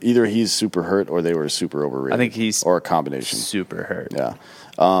State, either he's super hurt or they were super overrated. I think he's or a combination. Super hurt.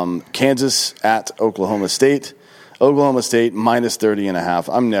 Yeah. Kansas at Oklahoma State. Oklahoma State minus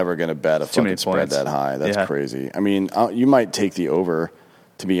 30.5. I'm never going to bet a fucking spread that high. That's crazy. I mean, you might take the over,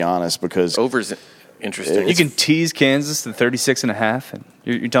 to be honest, because over's interesting. You can tease Kansas to 36.5, and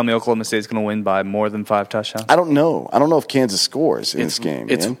you're telling me Oklahoma State's going to win by more than 5 touchdowns? I don't know. I don't know if Kansas scores in this game.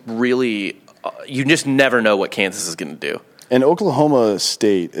 It's really you just never know what Kansas is going to do. And Oklahoma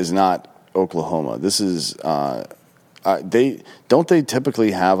State is not Oklahoma. This is they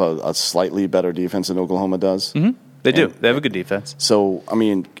typically have a slightly better defense than Oklahoma does. Mm-hmm. They do. They have a good defense. So I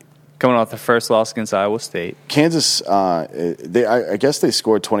mean. Coming off their first loss against Iowa State. Kansas, I guess they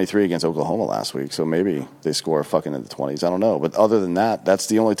scored 23 against Oklahoma last week, so maybe they score fucking in the 20s. I don't know. But other than that, that's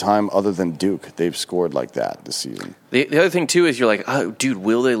the only time other than Duke they've scored like that this season. The other thing, too, is you're like, oh, dude,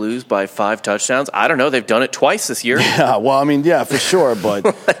 will they lose by 5 touchdowns? I don't know. They've done it twice this year. Yeah, well, I mean, yeah, for sure.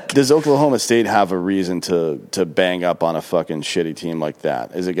 But does Oklahoma State have a reason to bang up on a fucking shitty team like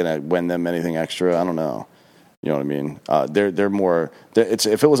that? Is it going to win them anything extra? I don't know. You know what I mean? They're more.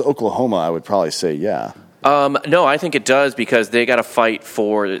 If it was Oklahoma, I would probably say yeah. No, I think it does because they got to fight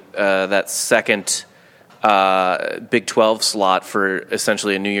for that second Big 12 slot for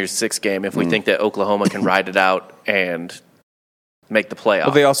essentially a New Year's Six game. If we think that Oklahoma can ride it out and make the playoff,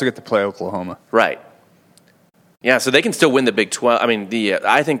 but they also get to play Oklahoma, right? Yeah, so they can still win the Big 12. I mean,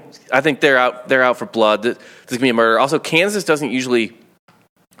 I think they're out. They're out for blood. This is gonna be a murder. Also, Kansas doesn't usually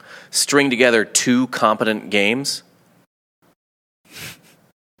string together 2 competent games.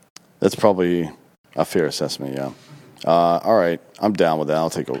 That's probably a fair assessment, yeah. All right, I'm down with that. I'll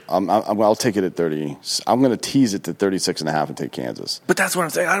take it at 30. I'm going to tease it to 36.5 and take Kansas. But that's what I'm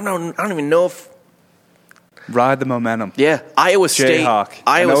saying. I don't even know if ride the momentum. Yeah, Iowa State. Jayhawk.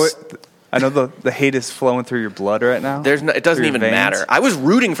 I know the hate is flowing through your blood right now. It doesn't even matter. I was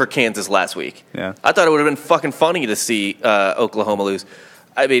rooting for Kansas last week. Yeah, I thought it would have been fucking funny to see Oklahoma lose.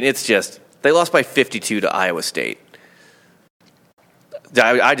 I mean, it's just they lost by 52 to Iowa State.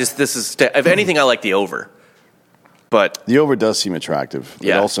 If anything, I like the over. But the over does seem attractive.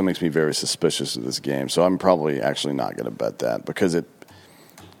 Yeah. It also makes me very suspicious of this game. So I'm probably actually not going to bet that because at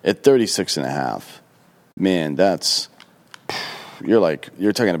 36.5, man,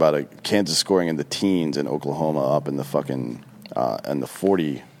 you're talking about a Kansas scoring in the teens and Oklahoma up in the fucking in the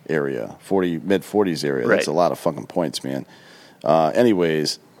 40 area, mid 40s area. Right. That's a lot of fucking points, man.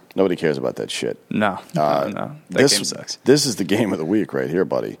 Anyways, nobody cares about that shit. No. That game sucks. This is the game of the week right here,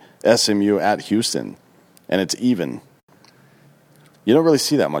 buddy. SMU at Houston, and it's even. You don't really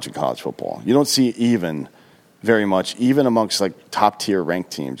see that much in college football. You don't see very much, even amongst like top-tier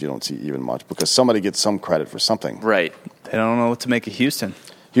ranked teams, you don't see even much because somebody gets some credit for something. Right. They don't know what to make of Houston.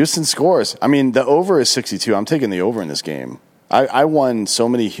 Houston scores. I mean, the over is 62. I'm taking the over in this game. I won so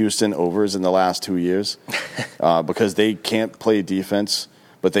many Houston overs in the last 2 years because they can't play defense,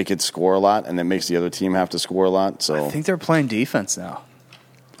 but they could score a lot, and it makes the other team have to score a lot. So I think they're playing defense now.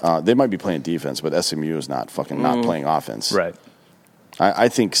 They might be playing defense, but SMU is not playing offense. Right. I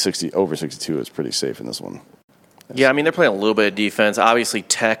think over 62 is pretty safe in this one. Yeah, I mean, they're playing a little bit of defense. Obviously,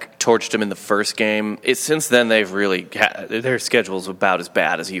 Tech torched them in the first game. Since then, they've really their schedule's about as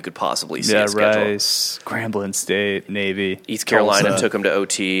bad as you could possibly see. Yeah, a schedule. Rice, Grambling State, Navy, East Carolina took them to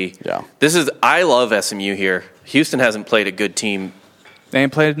OT. Yeah, I love SMU here. Houston hasn't played a good team. They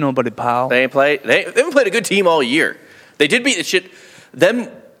ain't played nobody, pal. They haven't played a good team all year. They did beat the shit. Them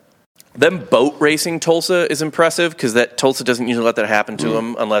boat racing Tulsa is impressive because that Tulsa doesn't usually let that happen to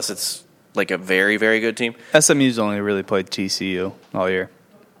them unless it's like a very, very good team. SMU's only really played TCU all year.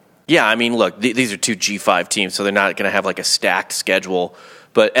 Yeah, I mean, look, these are two G5 teams, so they're not going to have like a stacked schedule.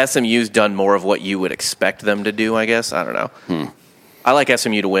 But SMU's done more of what you would expect them to do, I guess. I don't know. I like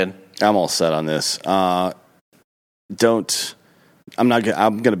SMU to win. I'm all set on this. I'm going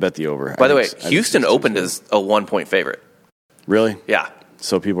to bet the over. By the way, Houston opened as a 1-point favorite. Really? Yeah.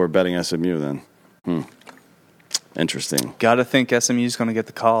 So people are betting SMU then. Interesting. Got to think SMU's going to get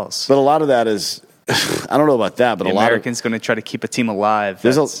the calls. But a lot of that is, I don't know about that, but the Americans going to try to keep a team alive.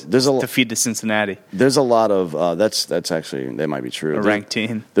 There's to feed to Cincinnati. There's a lot of that's actually that might be true. A ranked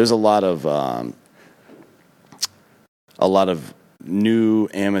team. There's a lot of new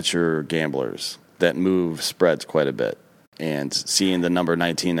amateur gamblers that move spreads quite a bit, and seeing the number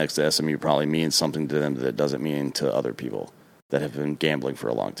 19 next to SMU probably means something to them that it doesn't mean to other people that have been gambling for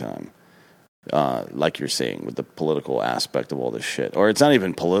a long time. Like you're saying, with the political aspect of all this shit. Or it's not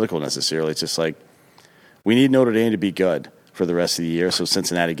even political necessarily. It's just like, we need Notre Dame to be good for the rest of the year so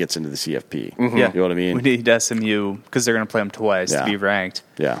Cincinnati gets into the CFP. Mm-hmm. Yeah. You know what I mean? We need SMU, because they're going to play them twice to be ranked.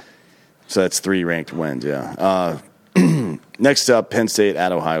 Yeah. So that's 3 ranked wins, yeah. Next up, Penn State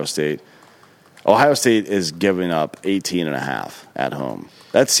at Ohio State. Ohio State is giving up 18.5 at home.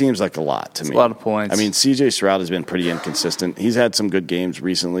 That seems like a lot to me. A lot of points. I mean, C.J. Stroud has been pretty inconsistent. He's had some good games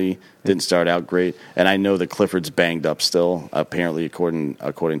recently. Didn't start out great. And I know that Clifford's banged up still. Apparently,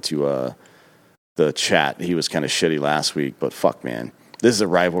 according to the chat, he was kind of shitty last week. But fuck, man. This is a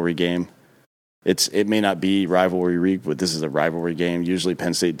rivalry game. It may not be rivalry week, but this is a rivalry game. Usually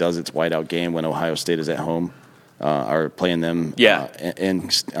Penn State does its whiteout game when Ohio State is at home or playing them in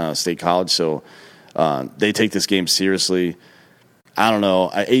State College. So they take this game seriously. I don't know.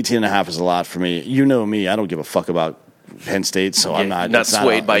 18.5 is a lot for me. You know me. I don't give a fuck about Penn State, so I'm not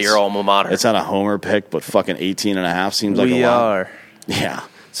swayed by your alma mater. It's not a homer pick, but fucking 18.5 seems like a lot. We are. Yeah,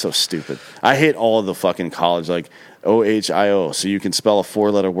 so stupid. I hate all of the fucking college, like OHIO, so you can spell a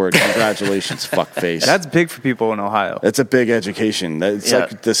 4-letter word. Congratulations, fuckface. That's big for people in Ohio. That's a big education. It's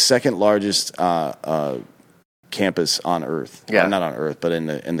like the second largest campus on Earth. Yeah. Not on Earth, but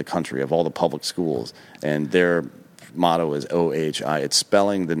in the country of all the public schools. And their motto is OHI. It's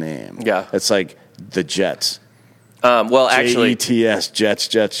spelling the name. Yeah. It's like the Jets. Well, actually, Jets,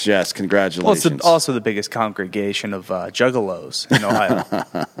 Jets. Congratulations. Well, it's also the biggest congregation of juggalos in Ohio.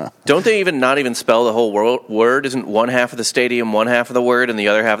 Don't they not even spell the whole word? Isn't one half of the stadium one half of the word, and the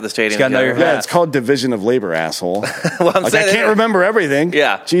other half of the stadium? Got to know your half. Yeah, it's called division of labor, asshole. Well, I can't remember everything.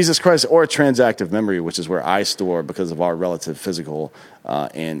 Yeah, Jesus Christ, or transactive memory, which is where I store because of our relative physical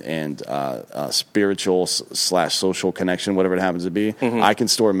and spiritual / social connection, whatever it happens to be. Mm-hmm. I can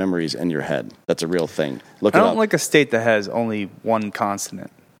store memories in your head. That's a real thing. Look it up. I don't like a state that has only one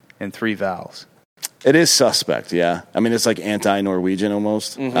consonant and 3 vowels. It is suspect, yeah. I mean, it's like anti-Norwegian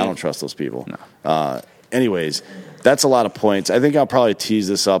almost. Mm-hmm. I don't trust those people. No. Anyways, that's a lot of points. I think I'll probably tease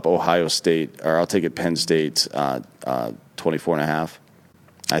this up Ohio State, or I'll take it Penn State 24.5.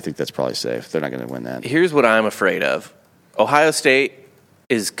 I think that's probably safe. They're not going to win that. Here's what I'm afraid of. Ohio State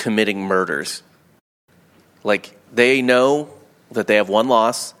is committing murders. Like, they know that they have one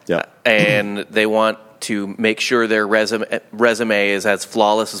loss, and they want to make sure their resume is as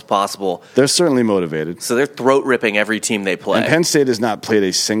flawless as possible. They're certainly motivated. So they're throat-ripping every team they play. And Penn State has not played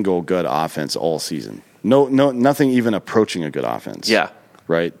a single good offense all season. No, nothing even approaching a good offense. Yeah.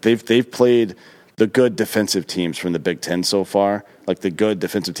 Right? They've played the good defensive teams from the Big Ten so far, like the good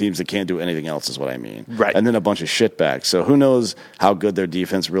defensive teams that can't do anything else is what I mean. Right. And then a bunch of shitbags. So who knows how good their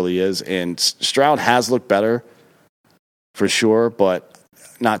defense really is. And Stroud has looked better for sure, but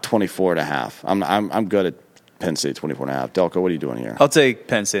not 24.5. I'm good at Penn State 24.5. Delco, what are you doing here? I'll take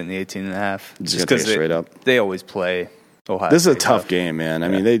Penn State in the 18.5. Just because straight up. They always play Ohio This is a tough game, man. I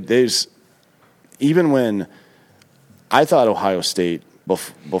mean, there's even when I thought Ohio State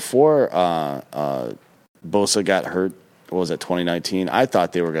before Bosa got hurt, what was that, 2019? I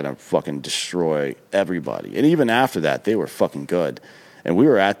thought they were going to fucking destroy everybody. And even after that, they were fucking good. And we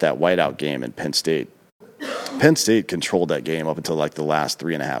were at that whiteout game in Penn State. Penn State controlled that game up until like the last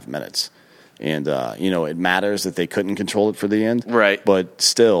 3.5 minutes. And, it matters that they couldn't control it for the end. Right. But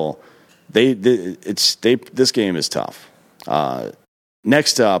still, this game is tough.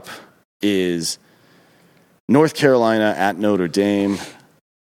 Next up is North Carolina at Notre Dame.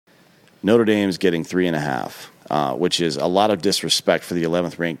 Notre Dame's getting 3.5, which is a lot of disrespect for the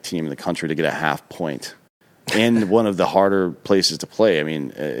 11th ranked team in the country to get a half point in one of the harder places to play. I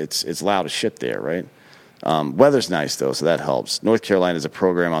mean, it's loud as shit there, right? Weather's nice, though, so that helps. North Carolina is a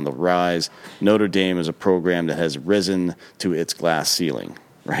program on the rise. Notre Dame is a program that has risen to its glass ceiling,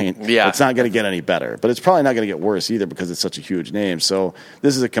 right? Yeah. It's not going to get any better, but it's probably not going to get worse either because it's such a huge name. So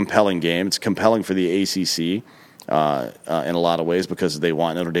this is a compelling game. It's compelling for the ACC in a lot of ways because they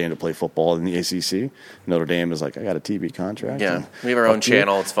want Notre Dame to play football in the ACC. Notre Dame is like, I got a TV contract. Yeah, we have our own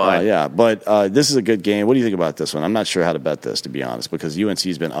channel. It's fine. But this is a good game. What do you think about this one? I'm not sure how to bet this, to be honest, because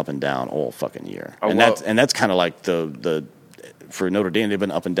UNC's been up and down all fucking year. That's kind of like the for Notre Dame, they've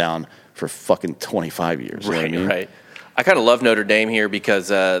been up and down for fucking 25 years. Right, you know what I mean? Right. I kind of love Notre Dame here because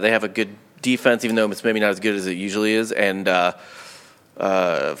they have a good defense, even though it's maybe not as good as it usually is, and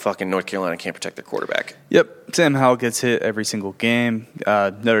fucking North Carolina can't protect their quarterback. Yep. Sam Howell gets hit every single game.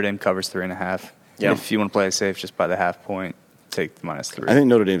 Notre Dame covers 3.5. Yep. If you want to play it safe, just by the half point, take the -3. I think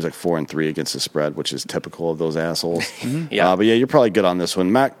Notre Dame's like 4-3 against the spread, which is typical of those assholes. Yeah. But you're probably good on this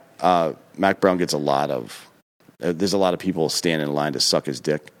one. Mac Brown gets a lot of. There's a lot of people standing in line to suck his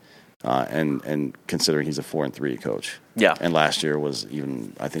dick, and considering he's a 4-3 coach. Yeah. And last year was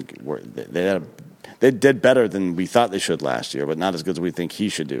even. I think they did better than we thought they should last year, but not as good as we think he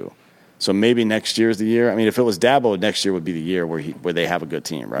should do. So maybe next year's the year. I mean, if it was Dabo, next year would be the year where they have a good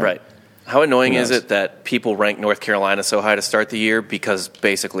team, right? Right. How annoying is it that people rank North Carolina so high to start the year because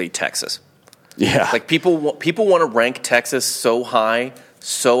basically Texas? Yeah. Like people want to rank Texas so high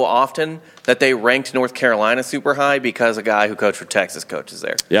so often that they ranked North Carolina super high because a guy who coached for Texas coaches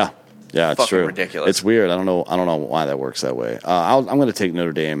there. Yeah. Yeah, it's fucking true. Ridiculous. It's weird. I don't know why that works that way. I'm going to take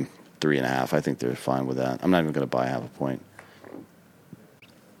Notre Dame 3.5. I think they're fine with that. I'm not even going to buy half a point.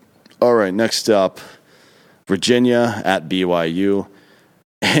 All right, next up, Virginia at BYU,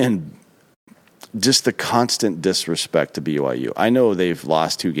 and just the constant disrespect to BYU. I know they've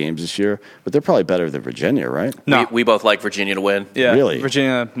lost 2 games this year, but they're probably better than Virginia, right? No, we both like Virginia to win. Yeah, really.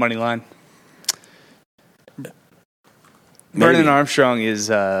 Virginia money line. Vernon Armstrong is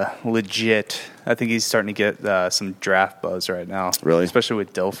legit. I think he's starting to get some draft buzz right now. Really? Especially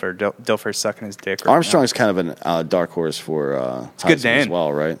with Dilfer. Dilfer's sucking his dick right Armstrong's kind of a dark horse for it's a good name as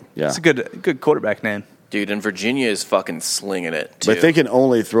well, right? Yeah. It's a good quarterback name. Dude, and Virginia is fucking slinging it, too. But they can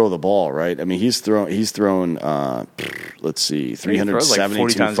only throw the ball, right? I mean, he's thrown let's see,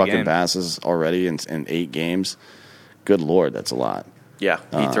 372 like fucking passes already in 8 games. Good Lord, that's a lot. Yeah,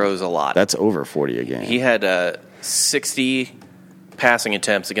 he throws a lot. That's over 40 a game. He had 60 passing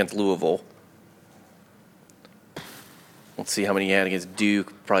attempts against Louisville. Let's see how many he had against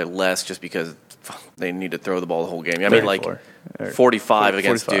Duke. Probably less just because they need to throw the ball the whole game. I mean, like 45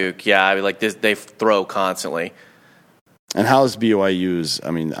 against 45. Duke. Yeah, I mean, like they throw constantly. And how's BYU's?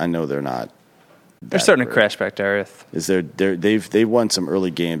 I mean, I know they're not. They're starting to crash back to earth. They've won some early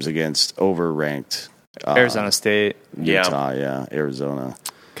games against overranked Arizona State, Utah, Arizona.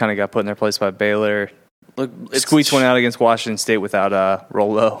 Kind of got put in their place by Baylor. Look, squeaked one out against Washington State without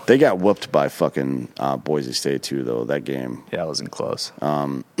Rollo. They got whooped by fucking Boise State too, though. That game. Yeah, it wasn't close.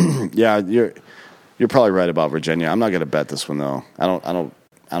 Yeah, you're probably right about Virginia. I'm not going to bet this one though. I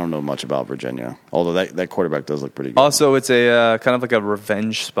don't know much about Virginia. Although that quarterback does look pretty good. Also, it's a kind of like a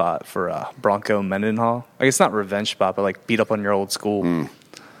revenge spot for Bronco Mendenhall. Like it's not revenge spot, but like beat up on your old school.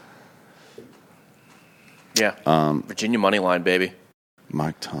 Yeah, Virginia money line, baby.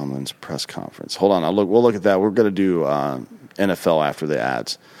 Mike Tomlin's press conference. Hold on, we'll look at that. We're going to do NFL after the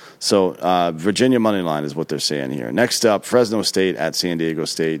ads. So Virginia money line is what they're saying here. Next up, Fresno State at San Diego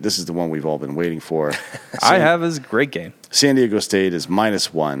State. This is the one we've all been waiting for. I have is a great game. San Diego State is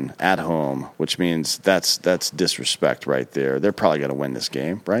 -1 at home, which means that's disrespect right there. They're probably going to win this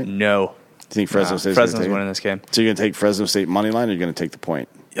game, right? No. Do you think Fresno's winning this game? So you're going to take Fresno State money line, or you're going to take the point?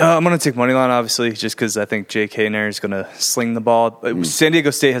 I'm going to take money line, obviously, just because I think Jake Hayner is going to sling the ball. San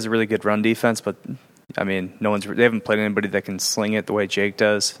Diego State has a really good run defense, but I mean, they haven't played anybody that can sling it the way Jake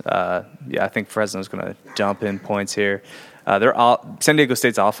does. I think Fresno's going to dump in points here. San Diego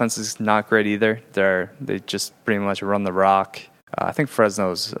State's offense is not great either. They just pretty much run the rock. I think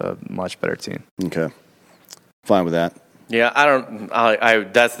Fresno's a much better team. Okay, fine with that. Yeah,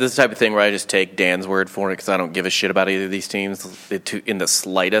 that's this type of thing where I just take Dan's word for it because I don't give a shit about either of these teams in the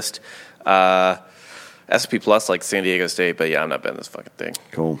slightest. SP Plus like San Diego State, but yeah, I'm not betting this fucking thing.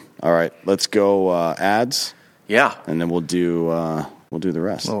 Cool. All right, let's go ads. Yeah, and then we'll do the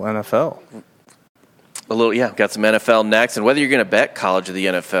rest. A little NFL. Got some NFL next, and whether you're going to bet college or the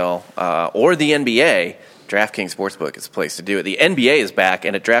NFL or the NBA, DraftKings Sportsbook is the place to do it. The NBA is back,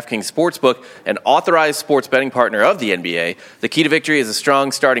 and at DraftKings Sportsbook, an authorized sports betting partner of the NBA, the key to victory is a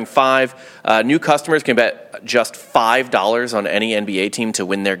strong starting five. New customers can bet just $5 on any NBA team to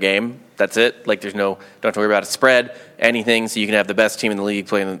win their game. That's it. Like, don't have to worry about a spread, anything, so you can have the best team in the league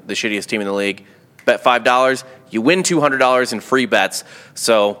playing the shittiest team in the league. Bet $5, you win $200 in free bets,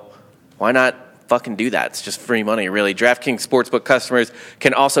 so why not fucking do that? It's just free money, really. DraftKings Sportsbook customers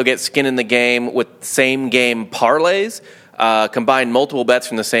can also get skin in the game with same-game parlays. Combine multiple bets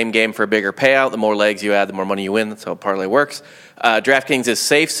from the same game for a bigger payout. The more legs you add, the more money you win. That's how a parlay works. DraftKings is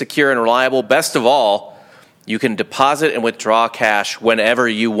safe, secure, and reliable. Best of all, you can deposit and withdraw cash whenever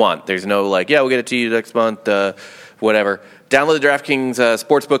you want. There's no we'll get it to you next month, whatever. Download the DraftKings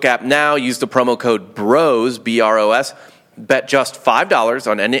Sportsbook app now. Use the promo code BROS, B-R-O-S. Bet just $5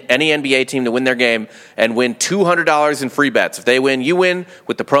 on any NBA team to win their game and win $200 in free bets. If they win, you win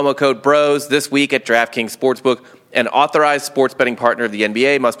with the promo code BROS this week at DraftKings Sportsbook. An authorized sports betting partner of the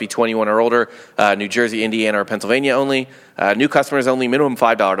NBA, must be 21 or older, New Jersey, Indiana, or Pennsylvania only. New customers only, minimum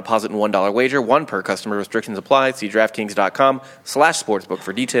 $5 deposit and $1 wager, one per customer. Restrictions apply. See DraftKings.com/sportsbook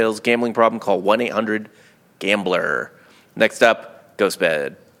for details. Gambling problem, call 1-800-GAMBLER. Next up,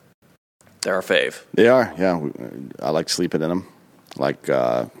 GhostBed. They're our fave. They are, yeah. I like sleeping in them, like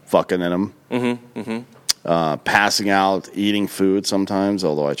fucking in them, passing out, eating food sometimes,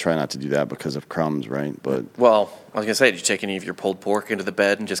 although I try not to do that because of crumbs, right? But well, I was going to say, did you take any of your pulled pork into the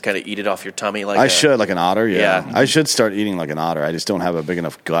bed and just kind of eat it off your tummy? Should, like an otter, yeah. I should start eating like an otter. I just don't have a big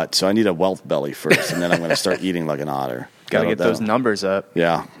enough gut, so I need a whelp belly first, and then I'm going to start eating like an otter. Got to get those numbers up.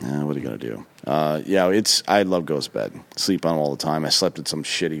 Yeah, what are you going to do? I love GhostBed. Sleep on them all the time. I slept in some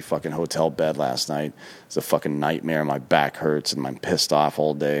shitty fucking hotel bed last night. It's a fucking nightmare. My back hurts and I'm pissed off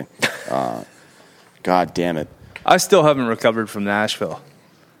all day. God damn it. I still haven't recovered from Nashville.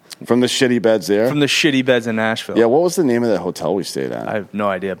 From the shitty beds there? From the shitty beds in Nashville. Yeah, what was the name of that hotel we stayed at? I have no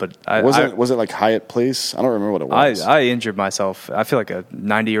idea, but was it like Hyatt Place? I don't remember what it was. I injured myself. I feel like a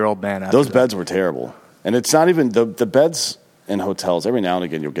 90-year-old man after those beds were terrible. And it's not even the beds in hotels. Every now and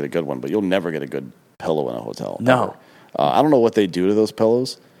again you'll get a good one, but you'll never get a good pillow in a hotel. No. I don't know what they do to those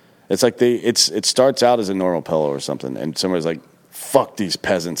pillows. It's like it starts out as a normal pillow or something, and somebody's like, fuck these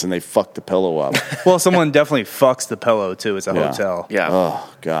peasants, and they fuck the pillow up. Well, someone definitely fucks the pillow, too. It's a hotel. Yeah.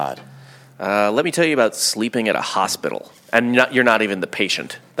 Oh, God. Let me tell you about sleeping at a hospital. And you're not even the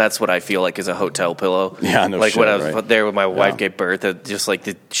patient. That's what I feel like is a hotel pillow. Yeah, no like shit, when I was right? there when my wife gave birth, just like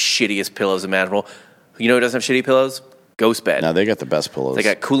the shittiest pillows imaginable. You know who doesn't have shitty pillows? GhostBed. Now they got the best pillows. They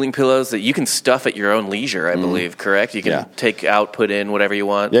got cooling pillows that you can stuff at your own leisure, I believe, correct? You can take out, put in, whatever you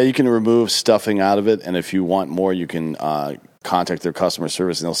want. Yeah, you can remove stuffing out of it, and if you want more, you can contact their customer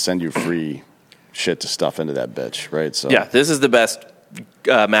service, and they'll send you free shit to stuff into that bitch, right? So yeah, this is the best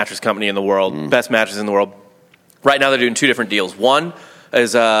mattress company in the world, best mattress in the world. Right now they're doing two different deals. One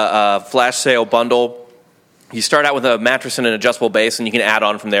is a flash sale bundle. You start out with a mattress and an adjustable base, and you can add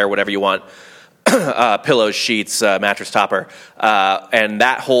on from there whatever you want. Pillows, sheets, mattress topper. And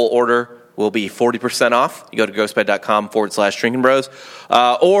that whole order will be 40% off. You go to ghostbed.com/Drinking Bros.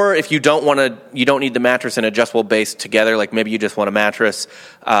 Or if you don't need the mattress and adjustable base together, like maybe you just want a mattress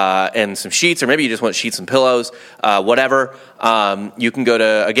and some sheets, or maybe you just want sheets and pillows, whatever. You can go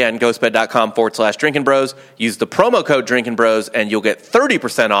to, again, ghostbed.com/Drinking Bros. Use the promo code Drinking Bros, and you'll get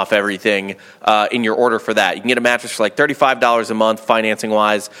 30% off everything in your order for that. You can get a mattress for like $35 a month,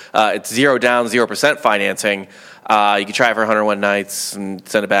 financing-wise. It's 0 down, 0% financing. You can try it for 101 nights and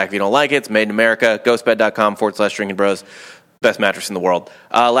send it back if you don't like it. It's made in America. Ghostbed.com/Drinking Bros. Best mattress in the world.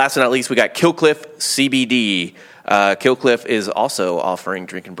 Last but not least, we got Killcliff CBD. Killcliff is also offering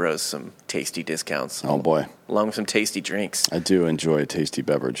Drinking Bros some tasty discounts. Oh, boy. Along with some tasty drinks. I do enjoy a tasty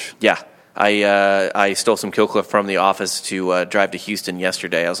beverage. Yeah. I stole some Killcliff from the office to drive to Houston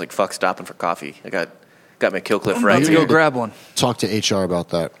yesterday. I was like, fuck stopping for coffee. I got my Killcliff right here. Let's go grab one. Talk to HR about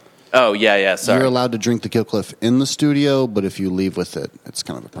that. Oh, yeah, sorry. You're allowed to drink the Killcliff in the studio, but if you leave with it, it's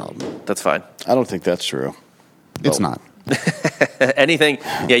kind of a problem. That's fine. I don't think that's true. It's not. Anything,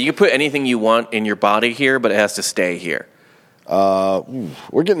 you can put anything you want in your body here, but it has to stay here.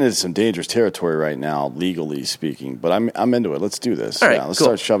 We're getting into some dangerous territory right now, legally speaking, but I'm into it. Let's do this. All right, let's cool.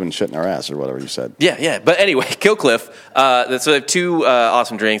 start shoving shit in our ass or whatever you said. Yeah. But anyway, Killcliff. So they have two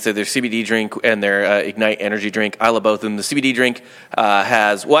awesome drinks. They have their CBD drink and their Ignite energy drink. I love both of them. The CBD drink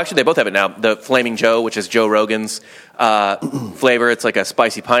has, well, actually, they both have it now. The Flaming Joe, which is Joe Rogan's flavor. It's like a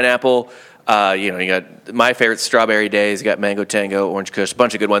spicy pineapple. You got my favorite Strawberry Days, you got Mango Tango, Orange Kush, a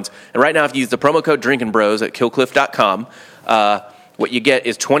bunch of good ones. And right now, if you use the promo code Drinkin' Bros at killcliff.com, what you get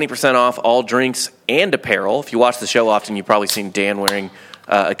is 20% off all drinks and apparel. If you watch the show often, you've probably seen Dan wearing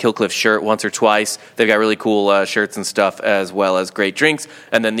a Killcliff shirt once or twice. They've got really cool shirts and stuff, as well as great drinks.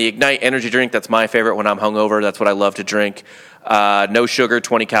 And then the Ignite energy drink, that's my favorite when I'm hungover. That's what I love to drink. No sugar,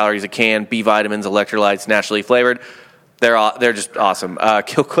 20 calories a can, B vitamins, electrolytes, naturally flavored. They're just awesome.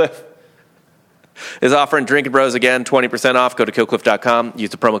 Killcliff is offering Drinkin' Bros again, 20% off. Go to killcliff.com. Use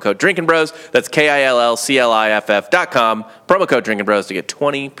the promo code Drinkin' Bros. That's KILLCLIFF.com. Promo code Drinkin' Bros to get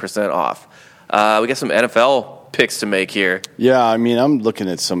 20% off. We got some NFL picks to make here. Yeah, I mean, I'm looking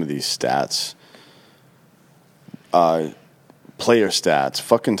at some of these stats. Player stats.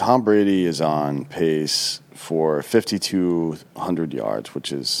 Fucking Tom Brady is on pace for 5,200 yards,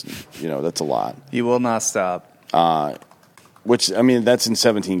 which is, that's a lot. He will not stop. Which, I mean, that's in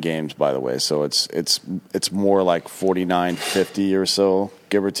 17 games, by the way. So it's more like 49, 50 or so,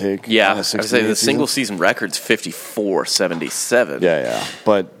 give or take. Yeah, I would say the single season record's 54-77. Yeah.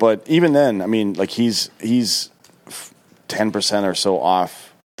 But even then, I mean, like he's 10% or so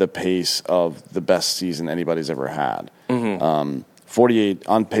off the pace of the best season anybody's ever had. Mm-hmm. 48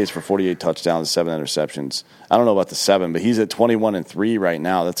 on pace for 48 touchdowns, 7 interceptions. I don't know about the 7, but he's at 21-3 right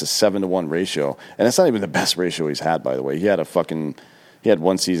now. That's a 7-to-1 ratio, and it's not even the best ratio he's had, by the way. He had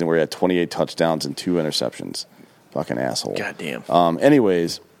one season where he had 28 touchdowns and 2 interceptions. Fucking asshole. Goddamn.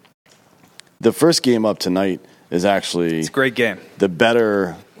 Anyways, the first game up tonight is actually it's a great game. The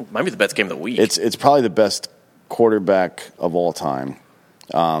better. Might be the best game of the week. It's probably the best quarterback of all time.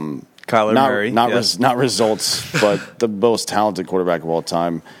 Kyler Murray. Not results, but the most talented quarterback of all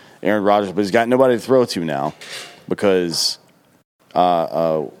time, Aaron Rodgers. But he's got nobody to throw to now because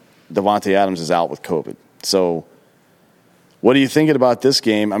Davante Adams is out with COVID. So what are you thinking about this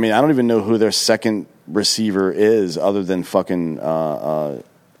game? I mean, I don't even know who their second receiver is other than fucking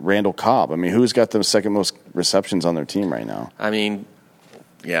Randall Cobb. I mean, who's got the second most receptions on their team right now? I mean,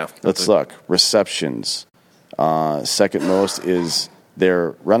 yeah. Let's look. Receptions. Second most is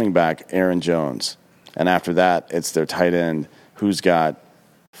their running back, Aaron Jones. And after that, it's their tight end, who's got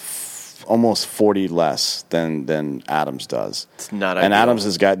almost 40 less than Adams does. It's not and ideal. Adams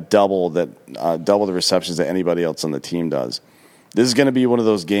has got double the receptions that anybody else on the team does. This is going to be one of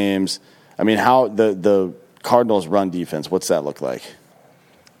those games. I mean, how the Cardinals' run defense, what's that look like?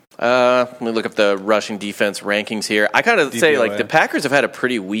 Let me look up the rushing defense rankings here. I kind of say, the Packers have had a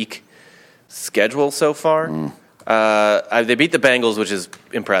pretty weak schedule so far. They beat the Bengals, which is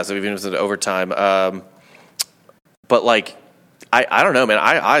impressive, even if it's in overtime. But, I don't know, man.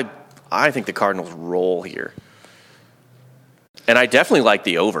 I think the Cardinals roll here. And I definitely like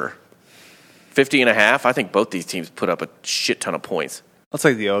the over. 50.5. I think both these teams put up a shit ton of points. I'll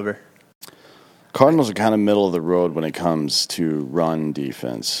take the over. Cardinals are kind of middle of the road when it comes to run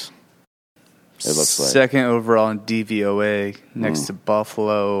defense. It looks like second overall in DVOA next to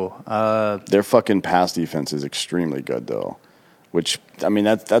Buffalo. Their fucking pass defense is extremely good, though. Which, I mean,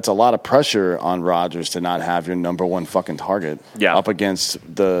 that's a lot of pressure on Rodgers to not have your number one fucking target up against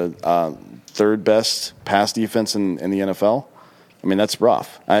the third best pass defense in the NFL. I mean, that's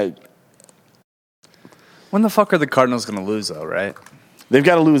rough. When the fuck are the Cardinals going to lose, though, right? They've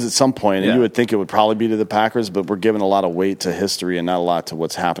got to lose at some point, and you would think it would probably be to the Packers, but we're giving a lot of weight to history and not a lot to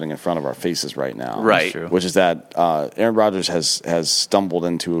what's happening in front of our faces right now. Right. Which is that Aaron Rodgers has stumbled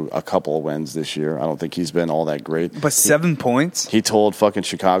into a couple of wins this year. I don't think he's been all that great. But 7 points? He told fucking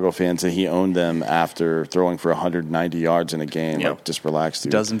Chicago fans that he owned them after throwing for 190 yards in a game. Yep. Like, just relax,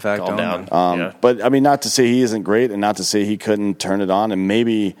 dude. Does in fact Calm own down. them. But, I mean, not to say he isn't great and not to say he couldn't turn it on, and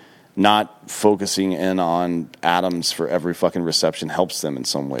maybe not focusing in on Adams for every fucking reception helps them in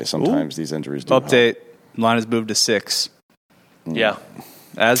some way. Sometimes these injuries do Update. help. Line has moved to 6. Yeah.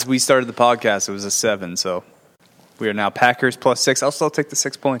 As we started the podcast, it was a 7, so we are now Packers plus 6. I'll still take the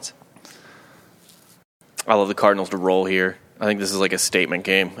 6 points. I love the Cardinals to roll here. I think this is like a statement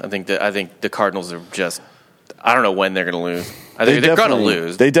game. I think the Cardinals are just, I don't know when they're going to lose. I think they're going to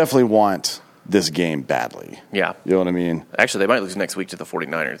lose. They definitely want this game badly. Yeah. You know what I mean? Actually, they might lose next week to the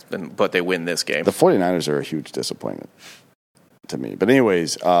 49ers, but they win this game. The 49ers are a huge disappointment to me. But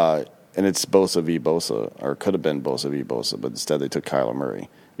anyways, and it's Bosa v. Bosa, or could have been Bosa v. Bosa, but instead they took Kyler Murray.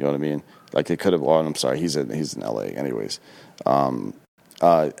 You know what I mean? Like they could have. Oh, I'm sorry, he's in L.A. Anyways, I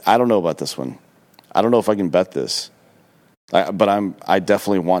don't know about this one. I don't know if I can bet this. But I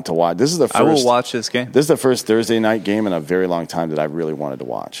definitely want to watch. This is the first. I will watch this game. This is the first Thursday night game in a very long time that I really wanted to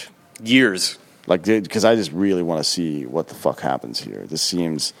watch. Years. Like, because I just really want to see what the fuck happens here. This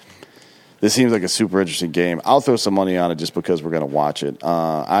seems like a super interesting game. I'll throw some money on it just because we're going to watch it.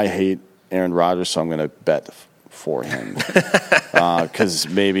 I hate Aaron Rodgers, so I'm going to bet for him. Because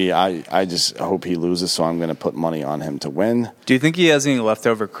maybe I just hope he loses, so I'm going to put money on him to win. Do you think he has any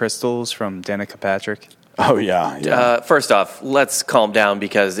leftover crystals from Danica Patrick? Oh, yeah. First off, let's calm down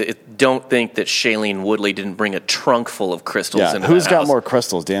because don't think that Shailene Woodley didn't bring a trunk full of crystals into Who's that got house. more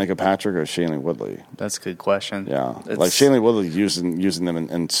crystals, Danica Patrick or Shailene Woodley? That's a good question. Yeah. Like Shailene Woodley using them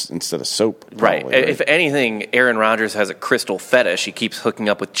instead of soap. Probably, right. If anything, Aaron Rodgers has a crystal fetish. He keeps hooking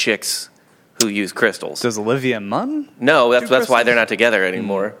up with chicks who use crystals. Does Olivia Munn? No, that's why they're not together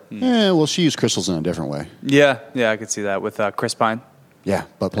anymore. Yeah, well, she used crystals in a different way. Yeah, I could see that with Chris Pine. Yeah,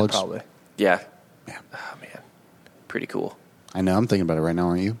 butt plugs. Probably. Yeah. Yeah. Oh, man. Pretty cool. I know. I'm thinking about it right now,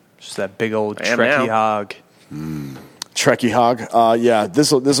 aren't you? Just that big old Trekkie hog. Trekkie hog. Yeah,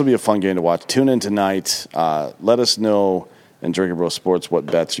 this will be a fun game to watch. Tune in tonight. Let us know in Drinking Bro Sports what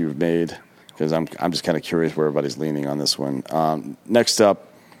bets you've made because I'm just kind of curious where everybody's leaning on this one. Next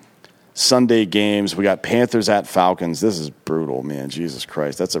up, Sunday games. We got Panthers at Falcons. This is brutal, man. Jesus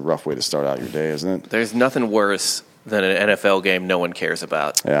Christ. That's a rough way to start out your day, isn't it? There's nothing worse than an NFL game no one cares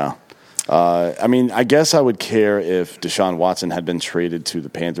about. Yeah. I mean, I guess I would care if Deshaun Watson had been traded to the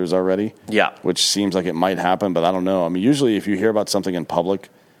Panthers already. Yeah. Which seems like it might happen, but I don't know. I mean, usually if you hear about something in public,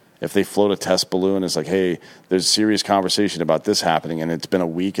 if they float a test balloon, it's like, hey, there's serious conversation about this happening, and it's been a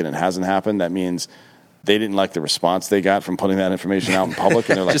week and it hasn't happened, that means they didn't like the response they got from putting that information out in public.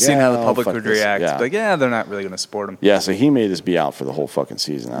 And they're like, just seeing how the public fuck would this. react. Yeah. Like, they're not really going to support him. Yeah, so he may just be out for the whole fucking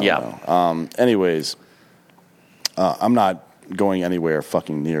season. I don't know. Anyways, I'm not going anywhere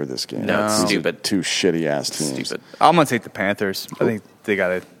fucking near this game. No, it's stupid. Two shitty-ass teams. Stupid. I'm going to take the Panthers. I think they got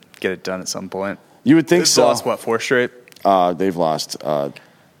to get it done at some point. You would think They've so. lost, 4 straight? They've lost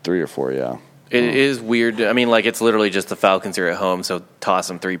 3 or 4, yeah. It is weird. I mean, like, it's literally just the Falcons are at home, so toss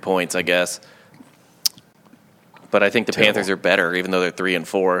them 3 points, I guess. But I think the Panthers are better, even though they're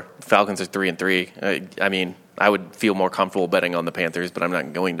 3-4. Falcons are 3-3. I mean, I would feel more comfortable betting on the Panthers, but I'm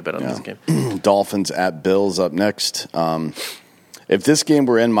not going to bet on this game. Dolphins at Bills up next. If this game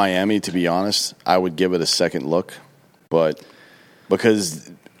were in Miami, to be honest, I would give it a second look. But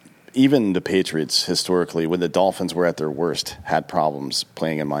because even the Patriots, historically, when the Dolphins were at their worst, had problems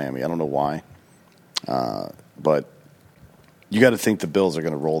playing in Miami. I don't know why. But you got to think the Bills are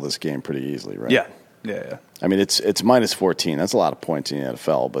going to roll this game pretty easily, right? Yeah. I mean, it's minus 14. That's a lot of points in the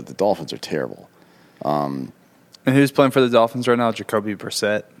NFL, but the Dolphins are terrible. And who's playing for the Dolphins right now? Jacoby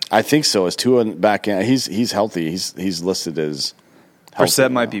Brissett? I think so. Is Tua back in? He's healthy. He's listed as healthy.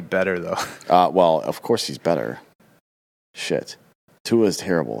 Brissett might be better, though. Well, of course he's better. Shit. Tua is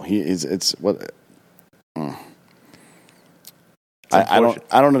terrible. It's what... I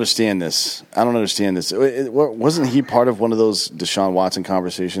don't understand this. Wasn't he part of one of those Deshaun Watson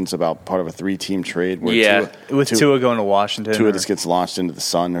conversations about part of a 3-team trade? Where Tua going to Washington. Tua just gets launched into the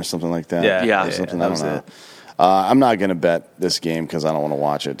sun or something like that. Yeah. Or something. I don't know. I'm not going to bet this game because I don't want to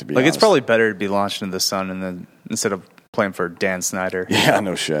watch it, to be honest. It's probably better to be launched into the sun and then instead of playing for Dan Snyder. Yeah,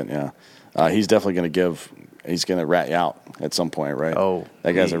 no shit, yeah. He's definitely going to he's going to rat you out at some point, right? Oh.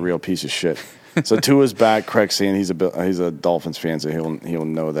 That guy's a real piece of shit. So Tua's back. Craig's saying he's a Dolphins fan, so he'll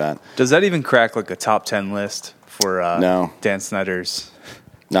know that. Does that even crack like a top 10 list for no. Dan Snyder's?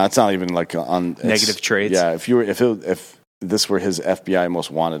 No, it's not even like on negative traits. Yeah, if this were his FBI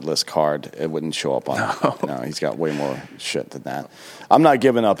most wanted list card, it wouldn't show up on it. No, he's got way more shit than that. I'm not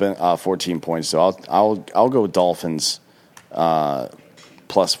giving up 14 points, so I'll go Dolphins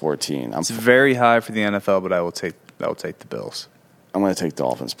plus 14. It's very high for the NFL, but I will take the Bills. I'm going to take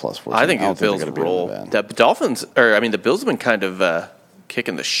Dolphins plus 14. I think the Bills roll. The Bills have been kind of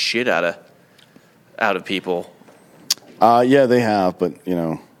kicking the shit out of people. Yeah, they have, but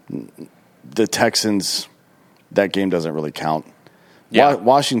the Texans, that game doesn't really count. Yeah.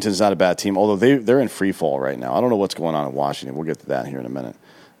 Washington's not a bad team, although they're in free fall right now. I don't know what's going on in Washington. We'll get to that here in a minute.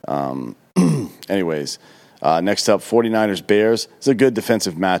 Anyways, next up, 49ers Bears. It's a good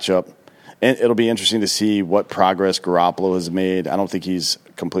defensive matchup. And it'll be interesting to see what progress Garoppolo has made. I don't think he's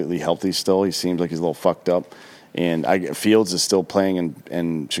completely healthy still. He seems like he's a little fucked up. And Fields is still playing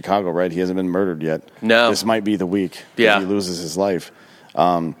in Chicago, right? He hasn't been murdered yet. No. This might be the week that he loses his life.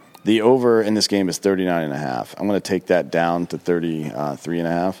 The over in this game is 39.5. I'm going to take that down to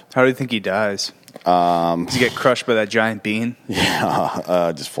 33.5. How do you think he dies? Does he get crushed by that giant bean?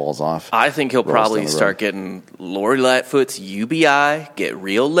 Yeah, just falls off. I think he'll probably start getting Lori Lightfoot's UBI, get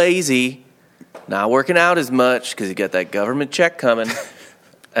real lazy, not working out as much because he got that government check coming,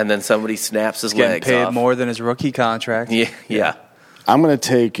 and then somebody snaps his legs off. Getting paid more than his rookie contract. Yeah. I'm going to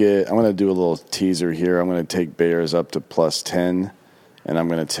take it. I'm going to do a little teaser here. I'm going to take Bears up to plus 10, and I'm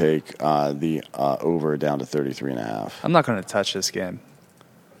going to take the over down to 33.5. I'm not going to touch this game.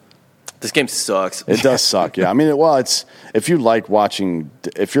 This game sucks. It does suck, yeah. I mean, it's if you like watching,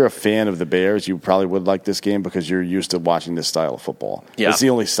 if you're a fan of the Bears, you probably would like this game because you're used to watching this style of football. Yeah. It's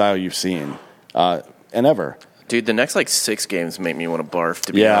the only style you've seen, and ever. Dude, the next 6 games make me want to barf,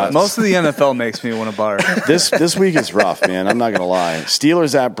 to be honest. Most of the NFL makes me want to barf. This week is rough, man. I'm not going to lie.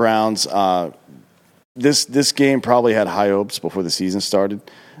 Steelers at Browns. This game probably had high hopes before the season started.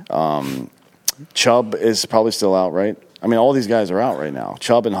 Chubb is probably still out, right? I mean, all these guys are out right now.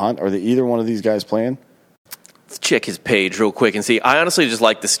 Chubb and Hunt, are either one of these guys playing? Let's check his page real quick and see. I honestly just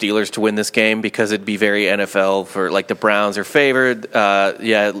like the Steelers to win this game because it'd be very NFL for the Browns are favored.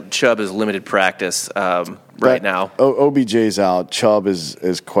 Chubb is limited practice right now. OBJ's out. Chubb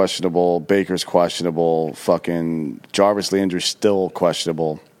is questionable. Baker's questionable. Fucking Jarvis Landry's still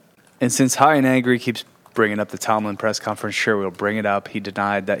questionable. And since High and Angry keeps bringing up the Tomlin press conference, sure, we'll bring it up. He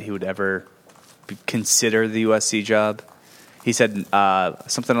denied that he would ever consider the USC job. He said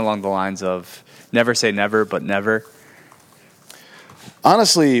something along the lines of, never say never, but never.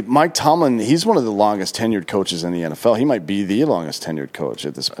 Honestly, Mike Tomlin, he's one of the longest tenured coaches in the NFL. He might be the longest tenured coach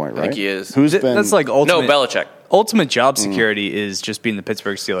at this point, right? I think he is. That's like ultimate. No, Belichick. Ultimate job security is just being the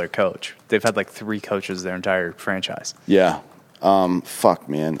Pittsburgh Steelers coach. They've had 3 coaches their entire franchise. Yeah. Fuck,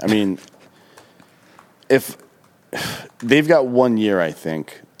 man. I mean, if they've got 1 year, I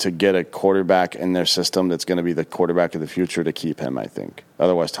think, to get a quarterback in their system that's going to be the quarterback of the future to keep him, I think.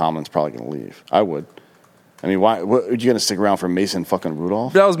 Otherwise, Tomlin's probably going to leave. I would. I mean, why? Are you going to stick around for Mason fucking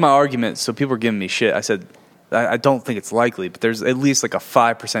Rudolph? That was my argument, so people were giving me shit. I said, I don't think it's likely, but there's at least a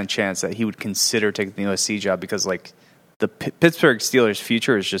 5% chance that he would consider taking the USC job because, the Pittsburgh Steelers'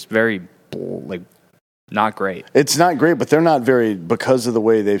 future is just very, not great. It's not great, but they're not very, because of the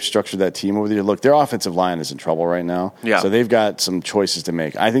way they've structured that team over the year. Look, their offensive line is in trouble right now. Yeah. So they've got some choices to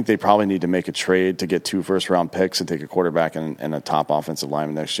make. I think they probably need to make a trade to get 2 first-round picks and take a quarterback and a top offensive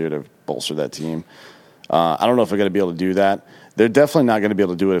lineman next year to bolster that team. I don't know if they're going to be able to do that. They're definitely not going to be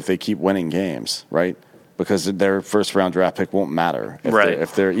able to do it if they keep winning games, right? Because their first-round draft pick won't matter.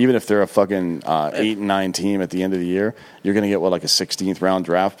 Even if they're a fucking 8-9 team at the end of the year, you're going to get a 16th round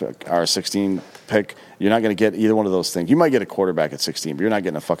draft pick or a 16 pick. You're not going to get either one of those things. You might get a quarterback at 16, but you're not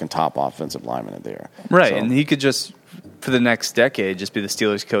getting a fucking top offensive lineman in there. Right, so. And he could just, for the next decade, just be the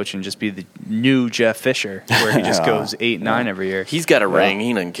Steelers coach and just be the new Jeff Fisher, where he just goes 8-9 every year. He's got a ring.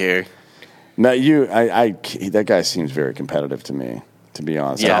 He doesn't care. No, that guy seems very competitive to me, to be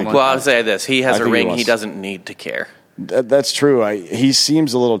honest. Yeah, I'll say this. He has a ring. He doesn't need to care. That's true. He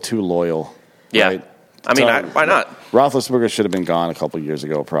seems a little too loyal. Yeah. Right? I mean, why not? Roethlisberger should have been gone a couple of years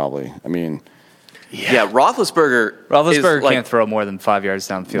ago, probably. I mean... Yeah, Roethlisberger can't throw more than 5 yards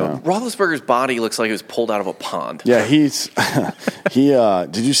downfield. No. Roethlisberger's body looks like it was pulled out of a pond. Yeah,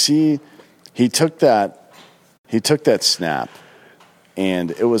 did you see he took that snap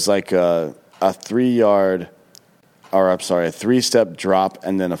and it was like a 3-yard a 3-step drop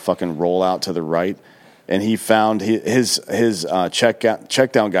and then a fucking rollout to the right. And he found his check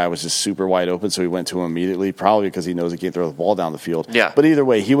down guy was just super wide open, so he went to him immediately, probably because he knows he can't throw the ball down the field. Yeah. But either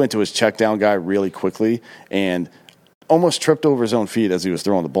way, he went to his check down guy really quickly and almost tripped over his own feet as he was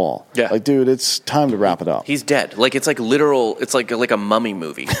throwing the ball. Yeah. Dude, it's time to wrap it up. He's dead. It's literal. It's like a mummy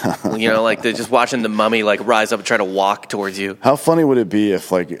movie. They're just watching the mummy rise up and try to walk towards you. How funny would it be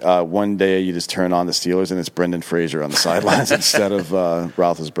if one day you just turn on the Steelers and it's Brendan Fraser on the sidelines instead of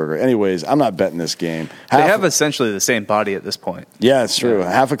Roethlisberger? Anyways, I'm not betting this game. They have essentially the same body at this point. Yeah, it's true.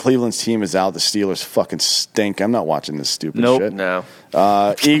 Yeah. Half of Cleveland's team is out. The Steelers fucking stink. I'm not watching this stupid shit. No.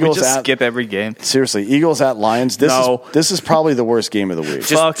 Eagles we just skip every game. Seriously, Eagles at Lions. This is probably the worst game of the week.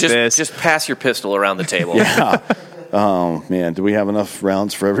 Just pass your pistol around the table. Yeah. Oh, man. Do we have enough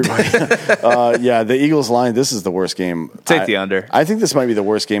rounds for everybody? The Eagles-Lions, this is the worst game. Take the under. I think this might be the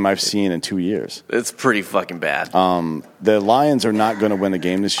worst game I've seen in 2 years. It's pretty fucking bad. The Lions are not going to win a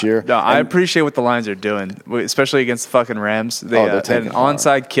game this year. No, I appreciate what the Lions are doing, especially against the fucking Rams. They had an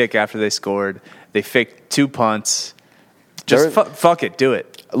onside kick after they scored. They faked 2 punts. Just fuck it. Do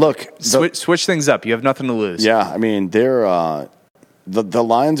it. Look. Switch things up. You have nothing to lose. Yeah, I mean, they're the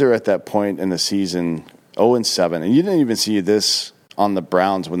Lions are at that point in the season 0-7, and you didn't even see this on the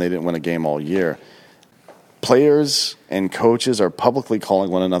Browns when they didn't win a game all year. Players and coaches are publicly calling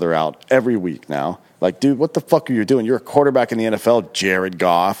one another out every week now. Like, dude, what the fuck are you doing? You're a quarterback in the NFL, Jared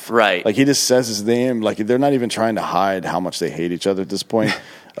Goff. Right. Like, he just says his name. Like, they're not even trying to hide how much they hate each other at this point.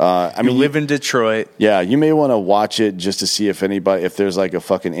 I mean, you live in Detroit. Yeah, you may want to watch it just to see if there's like a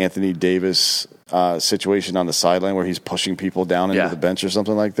fucking Anthony Davis situation on the sideline where he's pushing people down into the bench or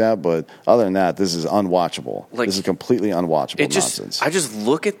something like that. But other than that, this is unwatchable. Like, this is completely unwatchable nonsense. I just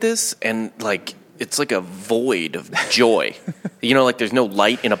look at this and, like, it's like a void of joy. You know, like there's no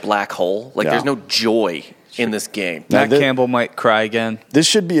light in a black hole. Like there's no joy in this game. Matt Campbell might cry again. This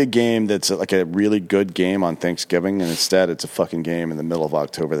should be a game that's like a really good game on Thanksgiving, and instead it's a fucking game in the middle of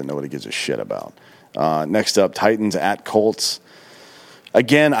October that nobody gives a shit about. Next up, Titans at Colts.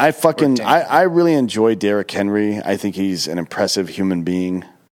 Again, I really enjoy Derrick Henry. I think he's an impressive human being,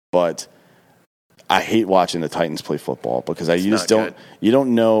 but I hate watching the Titans play football because you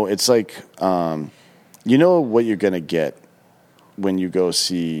don't know. It's like, you know what you're going to get when you go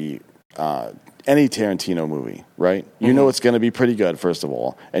see any Tarantino movie, right? Mm-hmm. You know it's going to be pretty good, first of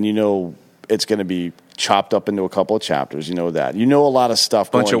all, and you know it's going to be chopped up into a couple of chapters. You know that. You know a lot of stuff.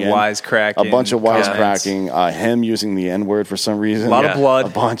 A bunch of wisecracking. Him using the N-word for some reason. A lot of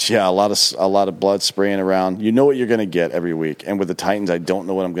blood. A lot of blood spraying around. You know what you're going to get every week. And with the Titans, I don't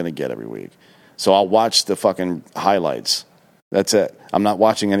know what I'm going to get every week. So I'll watch the fucking highlights. That's it. I'm not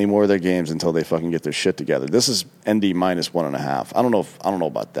watching any more of their games until they fucking get their shit together. This is ND minus 1.5. I don't know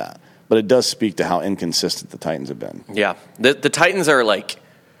about that, but it does speak to how inconsistent the Titans have been. Yeah, the Titans are like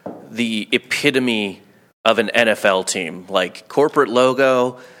the epitome of an NFL team. Like corporate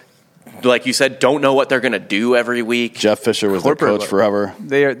logo, like you said, don't know what they're going to do every week. Jeff Fisher was their coach forever.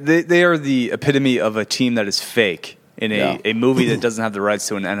 They are the epitome of a team that is fake in a movie that doesn't have the rights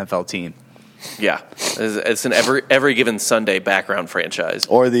to an NFL team. Yeah, it's an every given Sunday background franchise.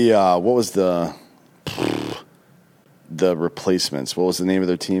 Or the what was the replacements? What was the name of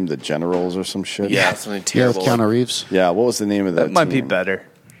their team? The Generals or some shit? Yeah, something terrible. Yeah, Keanu Reeves. Yeah, what was the name of that team? Might be better.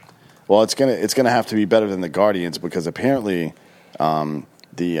 Well, it's gonna have to be better than the Guardians because apparently the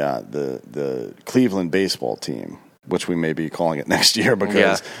Cleveland baseball team, which we may be calling it next year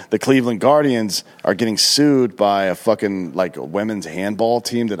because the Cleveland Guardians are getting sued by a fucking like a women's handball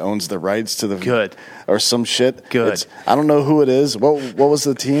team that owns the rights to the or some shit. Good. I don't know who it is. What was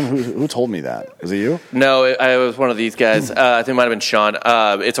the team? Who told me that? Was it you? No, I was one of these guys. I think it might have been Sean.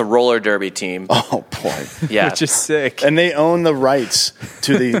 It's a roller derby team. Oh boy, yeah, which is sick. And they own the rights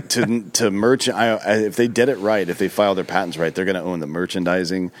to the to merchant. If they did it right, if they file their patents right, they're going to own the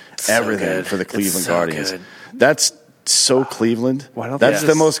merchandising, everything for the Cleveland Guardians. Good. That's so Cleveland. That's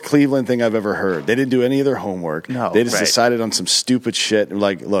the most Cleveland thing I've ever heard. They didn't do any of their homework. No, they just decided on some stupid shit.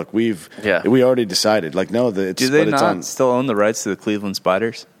 Like, look, we already decided. Like, no, do they not still own the rights to the Cleveland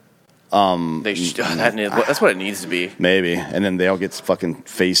Spiders? That's what it needs to be. Maybe, and then they all get fucking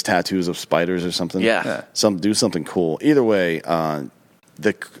face tattoos of spiders or something. Yeah, do something cool. Either way, what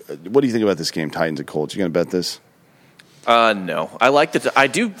do you think about this game, Titans and Colts? You gonna bet this? No, I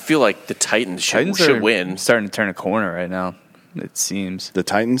do feel like the Titans should win. Starting to turn a corner right now. It seems the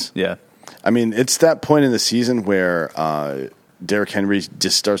Titans. Yeah, I mean it's that point in the season where Derrick Henry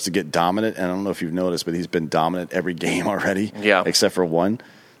just starts to get dominant. And I don't know if you've noticed, but he's been dominant every game already. Yeah, except for one.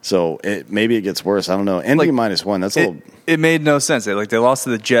 So maybe it gets worse. I don't know. ND minus 1. That's a little. It made no sense. They lost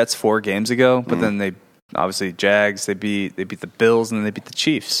to the Jets 4 games ago, but then they obviously Jags. They beat the Bills and then they beat the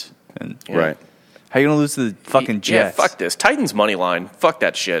Chiefs. And right. How are you going to lose to the fucking Jets? Yeah, fuck this. Titans money line. Fuck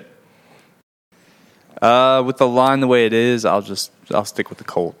that shit. With the line the way it is, I'll stick with the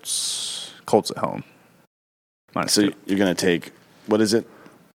Colts. Colts at home. -2. You're going to take, what is it?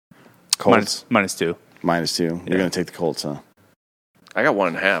 Colts? -2. -2. You're going to take the Colts, huh? I got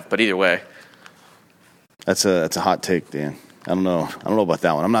 1.5, but either way. That's a hot take, Dan. I don't know about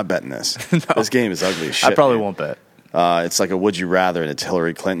that one. I'm not betting this. No. This game is ugly as shit. I probably won't bet. It's like a would you rather, and it's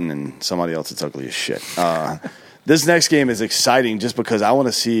Hillary Clinton and somebody else that's ugly as shit. This next game is exciting just because I want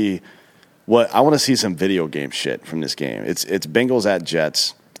to see some video game shit from this game. It's Bengals at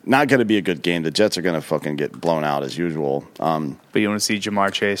Jets. Not going to be a good game. The Jets are going to fucking get blown out as usual. But you want to see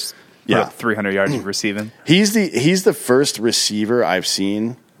Jamar Chase? Yeah, 300 yards of receiving. He's the first receiver I've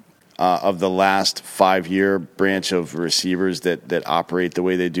seen of the last 5-year branch of receivers that operate the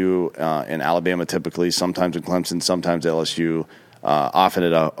way they do in Alabama typically, sometimes in Clemson, sometimes LSU, often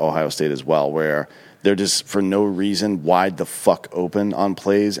at Ohio State as well, where they're just for no reason wide the fuck open on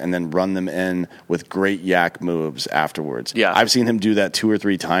plays and then run them in with great yak moves afterwards. Yeah. I've seen him do that 2 or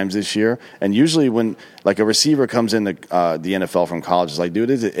 3 times this year. And usually when like a receiver comes in the NFL from college, it's like,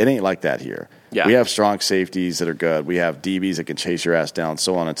 dude, it ain't like that here. Yeah. We have strong safeties that are good. We have DBs that can chase your ass down,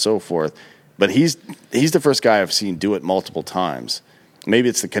 so on and so forth. But he's the first guy I've seen do it multiple times. Maybe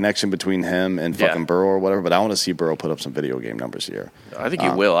it's the connection between him and fucking Burrow or whatever, but I want to see Burrow put up some video game numbers here. I think he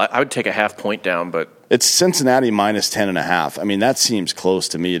will. I would take a half point down, but it's Cincinnati minus 10.5. I mean, that seems close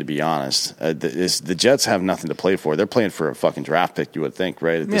to me, to be honest. The Jets have nothing to play for. They're playing for a fucking draft pick, you would think,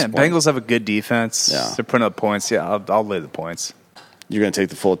 right? At this point. Bengals have a good defense. Yeah. They're putting up points. Yeah, I'll lay the points. You're going to take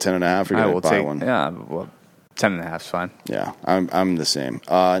the full 10.5, or you're going to buy one? Yeah, well, 10.5 is fine. Yeah, I'm the same.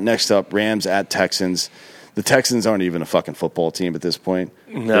 Next up, Rams at Texans. The Texans aren't even a fucking football team at this point.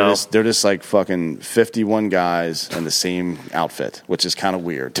 No. They're just like fucking 51 guys in the same outfit, which is kind of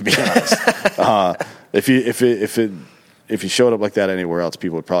weird, to be honest. If you showed up like that anywhere else,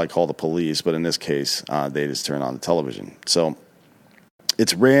 people would probably call the police. But in this case, they just turn on the television. So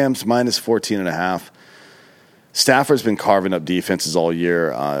it's Rams minus 14.5. Stafford's been carving up defenses all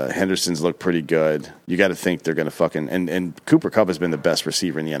year. Henderson's looked pretty good. You got to think they're going to fucking and Cooper Kupp has been the best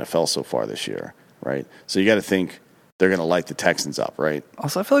receiver in the NFL so far this year. Right, so you got to think they're going to light the Texans up, right?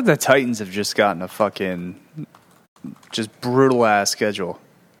 Also, I feel like the Titans have just gotten a fucking just brutal ass schedule.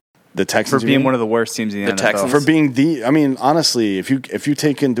 The Texans for being one of the worst teams in the NFL. Texans? For being I mean, honestly, if you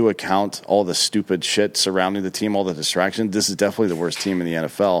take into account all the stupid shit surrounding the team, all the distraction, this is definitely the worst team in the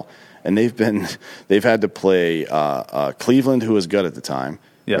NFL. And they've had to play Cleveland, who was good at the time,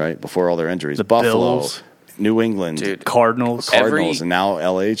 right before all their injuries. The Buffalo. Bills. New England, Dude, Cardinals, and now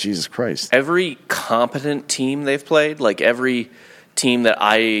LA. Jesus Christ! Every competent team they've played, like every team that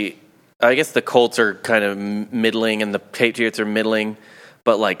I guess the Colts are kind of middling and the Patriots are middling,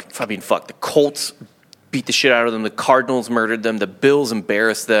 but like I mean, fuck, the Colts beat the shit out of them. The Cardinals murdered them. The Bills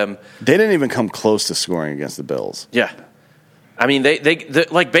embarrassed them. They didn't even come close to scoring against the Bills. Yeah. I mean, they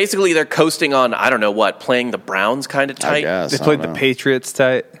like basically they're coasting on, I don't know what, playing the Browns kind of tight. I guess, they played the Patriots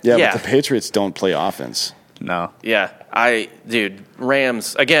tight. Yeah, but the Patriots don't play offense. No. Yeah.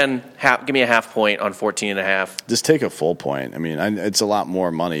 Rams, again, give me a half point on 14.5. Just take a full point. I mean, it's a lot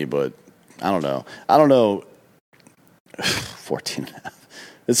more money, but I don't know. 14.5.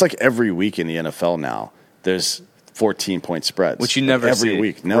 It's like every week in the NFL now. There's 14-point spreads. Which you never every see.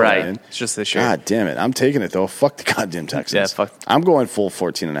 week. No, right. Man. It's just this year. God damn it. I'm taking it, though. Fuck the goddamn Texans. Yeah, fuck. I'm going full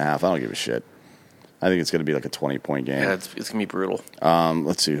 14.5. I don't give a shit. I think it's going to be like a 20-point game. Yeah, it's going to be brutal.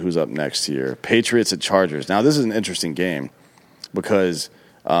 Let's see who's up next here. Patriots at Chargers. Now, this is an interesting game because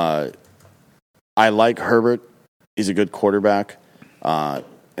I like Herbert. He's a good quarterback, and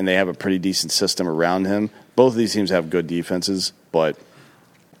they have a pretty decent system around him. Both of these teams have good defenses, but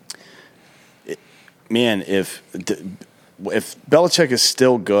if Belichick is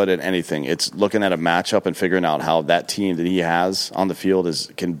still good at anything, it's looking at a matchup and figuring out how that team that he has on the field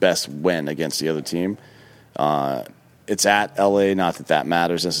can best win against the other team. It's at L.A., not that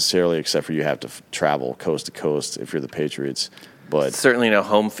matters necessarily, except for you have to travel coast to coast if you're the Patriots. But it's certainly no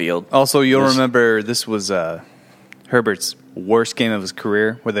home field. Also, you'll remember this was Herbert's worst game of his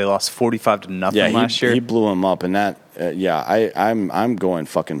career, where they lost 45-0 last year. He blew him up, and that I'm going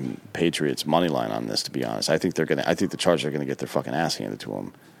fucking Patriots money line on this. To be honest, I think the Chargers are gonna get their fucking ass handed to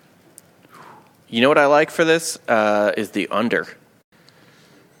them. You know what I like for this is the under.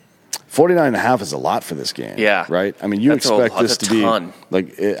 49.5 is a lot for this game. Yeah, right. I mean, expect this to be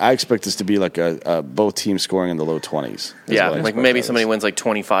like I expect this to be like a both teams scoring in the low 20s. Yeah, like maybe somebody wins like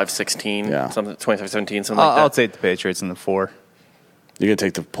 25-16, something 25-17, something like that. I'll take the Patriots in the 4. You're going to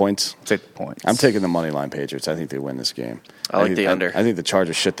take the points? Take the points. I'm taking the money line Patriots. I think they win this game. I like the under. I think the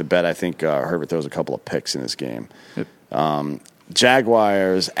Chargers shit the bed. I think Herbert throws a couple of picks in this game. Yep.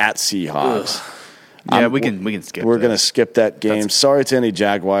 Jaguars at Seahawks. Ugh. Yeah, we can skip. We're going to skip that game. Sorry to any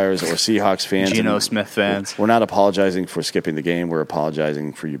Jaguars or Seahawks fans. Geno Smith fans. We're not apologizing for skipping the game. We're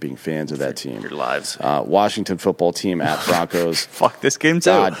apologizing for you being fans of that team. Your lives. Washington football team at Broncos. Fuck this game too.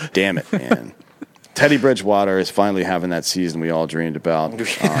 God damn it, man. Teddy Bridgewater is finally having that season we all dreamed about.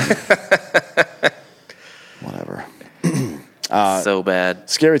 Whatever. So bad.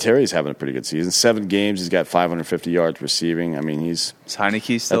 Scary Terry's having a pretty good season. 7 games, he's got 550 yards receiving. I mean, Is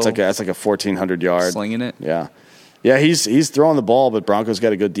Heineke still? That's like a 1,400 yard slinging it. Yeah. Yeah, he's throwing the ball, but Broncos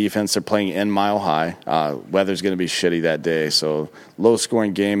got a good defense. They're playing in Mile High. Weather's going to be shitty that day, so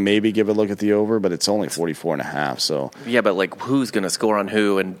low-scoring game. Maybe give a look at the over, but it's only 44.5. So yeah, but like who's going to score on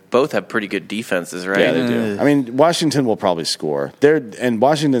who? And both have pretty good defenses, right? Yeah, they do. I mean, Washington will probably score. And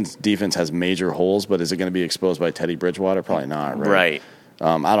Washington's defense has major holes, but is it going to be exposed by Teddy Bridgewater? Probably not, right?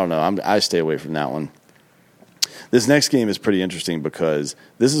 I don't know. I stay away from that one. This next game is pretty interesting because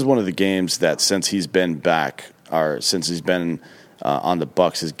this is one of the games that since he's been back, or since he's been on the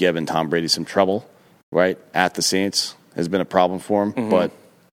Bucs, has given Tom Brady some trouble, right? At the Saints has been a problem for him. Mm-hmm. But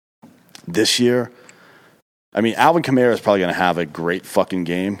this year, I mean, Alvin Kamara is probably going to have a great fucking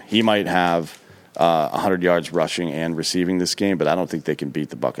game. He might have 100 yards rushing and receiving this game, but I don't think they can beat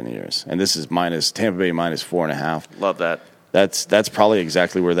the Buccaneers. And this is Tampa Bay minus 4.5. Love that. That's probably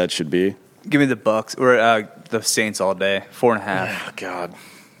exactly where that should be. Give me the Bucs or the Saints all day. 4.5. Oh, God.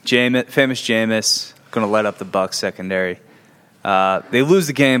 Famous Jameis. Going to let up the Bucs secondary. They lose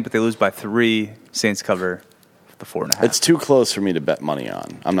the game, but they lose by 3. Saints cover the 4.5. It's too close for me to bet money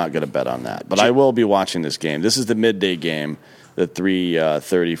on. I'm not going to bet on that. But I will be watching this game. This is the midday game, the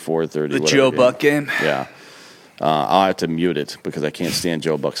 3:30, 4:30. The Joe Buck game? Yeah. I'll have to mute it because I can't stand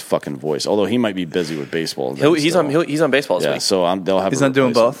Joe Buck's fucking voice. Although he might be busy with baseball. He's on baseball this week. So they'll have. He's not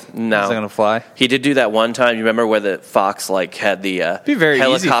doing both. No, he's not going to fly. He did do that one time. You remember where the Fox had the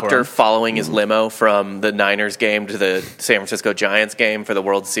helicopter following his limo from the Niners game to the San Francisco Giants game for the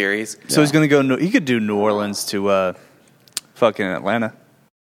World Series. So he's going to go. He could do New Orleans to fucking Atlanta.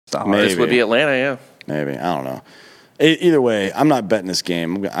 This would be Atlanta, yeah. Maybe, I don't know. Either way, I'm not betting this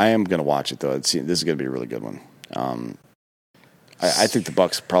game. I am going to watch it though. This is going to be a really good one. I think the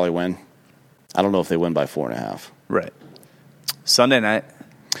Bucs probably win. I don't know if they win by 4.5. Right. Sunday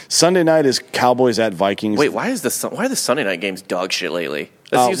night is Cowboys at Vikings. Wait, why are the Sunday night games dog shit lately?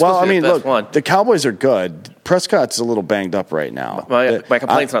 The Cowboys are good. Prescott's a little banged up right now. My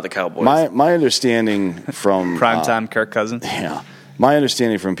complaint's not the Cowboys. My understanding from primetime Kirk Cousins. Yeah, my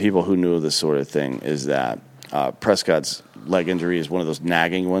understanding from people who knew this sort of thing is that Prescott's leg injury is one of those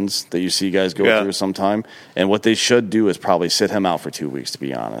nagging ones that you see guys go through sometime. And what they should do is probably sit him out for 2 weeks, to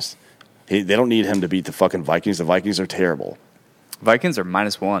be honest. They don't need him to beat the fucking Vikings. The Vikings are terrible. Vikings are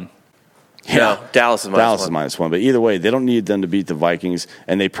 -1. Yeah. No, Dallas is -1. But either way, they don't need them to beat the Vikings,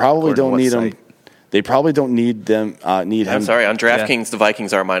 and they probably don't need them. They probably don't need them. Need him. I'm sorry. On DraftKings, the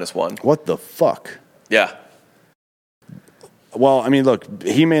Vikings are -1. What the fuck? Yeah. Well, I mean, look,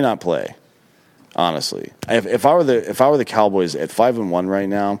 he may not play. Honestly, if I were the Cowboys at 5-1 right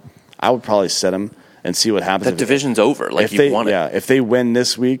now, I would probably set him and see what happens. That division's over. You won it. Yeah, if they win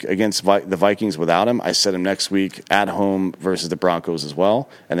this week against the Vikings without him, I set him next week at home versus the Broncos as well,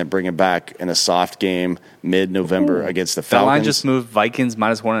 and then bring him back in a soft game mid-November against the Falcons. The line just moved Vikings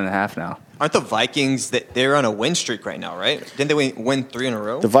 -1.5 now. Aren't the Vikings they're on a win streak right now, right? Didn't they win 3 in a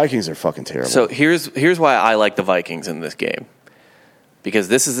row? The Vikings are fucking terrible. So here's why I like the Vikings in this game. Because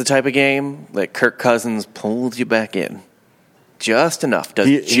this is the type of game that Kirk Cousins pulls you back in, just enough.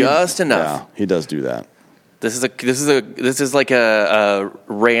 Just enough. Yeah, he does do that. This is like a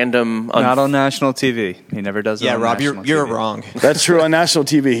random. Not on national TV. He never does. Yeah, Rob, you're wrong. That's true. On national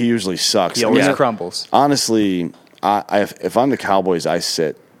TV, he usually sucks. He always crumbles. Honestly, if I'm the Cowboys, I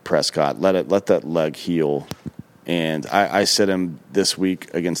sit Prescott. Let that leg heal, and I sit him this week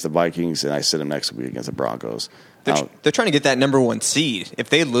against the Vikings, and I sit him next week against the Broncos. They're trying to get that #1 seed. If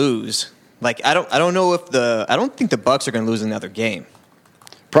they lose, I don't think the Bucs are going to lose another game.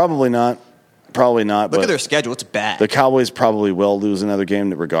 Probably not. Look at their schedule; it's bad. The Cowboys probably will lose another game,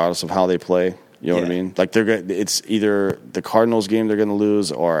 regardless of how they play. You know what I mean? It's either the Cardinals game they're going to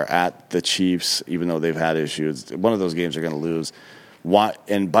lose, or at the Chiefs, even though they've had issues. One of those games they're going to lose.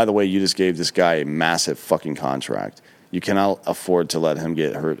 And by the way, you just gave this guy a massive fucking contract. You cannot afford to let him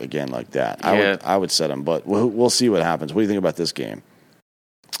get hurt again like that. Yeah. I would set him, but we'll see what happens. What do you think about this game?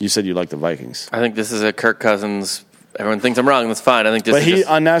 You said you like the Vikings. I think this is a Kirk Cousins. Everyone thinks I'm wrong. That's fine. I think this.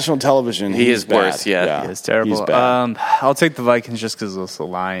 On national television, he is bad. worse. Yeah, he is terrible. He's bad. I'll take the Vikings just because the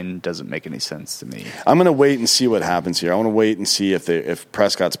line doesn't make any sense to me. I'm going to wait and see what happens here. I want to wait and see if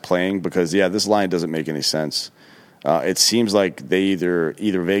Prescott's playing because this line doesn't make any sense. It seems like they either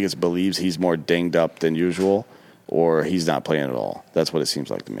Vegas believes he's more dinged up than usual, or he's not playing at all. That's what it seems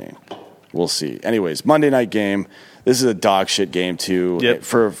like to me. We'll see. Anyways, Monday night game. This is a dog shit game too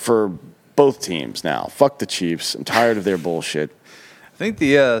for both teams now. Fuck the Chiefs. I'm tired of their bullshit. I think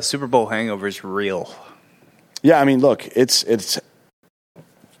the Super Bowl hangover is real. Yeah, I mean, look, it's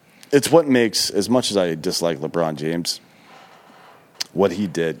what makes, as much as I dislike LeBron James, what he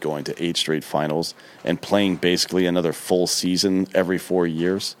did going to 8 straight finals and playing basically another full season every 4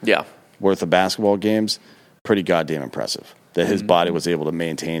 years. Yeah. Worth of basketball games. pretty goddamn impressive that his body was able to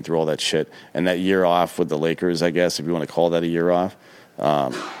maintain through all that shit. And that year off with the Lakers, I guess, if you want to call that a year off,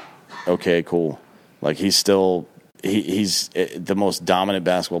 okay, cool. Like, he's still he's the most dominant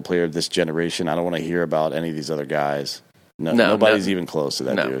basketball player of this generation. I don't want to hear about any of these other guys. Nobody's even close to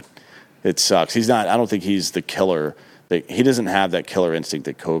that dude. It sucks. He's not. I don't think he's the killer. He doesn't have that killer instinct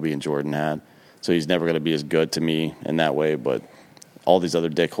that Kobe and Jordan had. So he's never going to be as good to me in that way. But all these other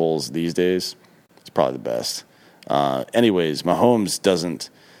dickholes these days, it's probably the best. Anyways, Mahomes doesn't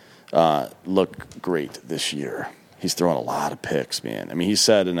look great this year. He's throwing a lot of picks, man. I mean, he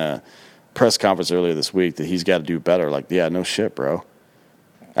said in a press conference earlier this week that he's got to do better. Like, yeah, no shit, bro.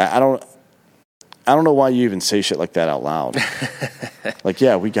 I don't know why you even say shit like that out loud. Like,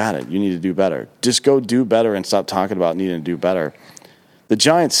 yeah, we got it. You need to do better. Just go do better and stop talking about needing to do better. The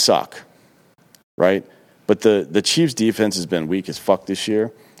Giants suck, right? But the Chiefs' defense has been weak as fuck this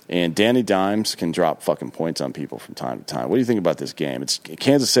year, and Danny Dimes can drop fucking points on people from time to time. What do you think about this game? It's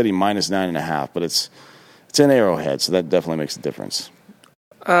Kansas City minus 9.5, but it's in Arrowhead, so that definitely makes a difference.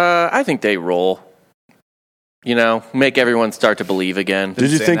 I think they roll. You know, make everyone start to believe again.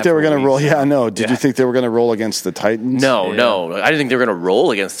 Did you think they were going to roll? Yeah, no. Did you think they were going to roll against the Titans? No. I didn't think they were going to roll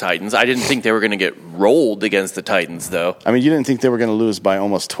against Titans. I didn't think they were going to get rolled against the Titans, though. I mean, you didn't think they were going to lose by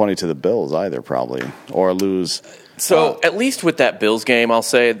almost 20 to the Bills either, probably, or lose. So at least with that Bills game, I'll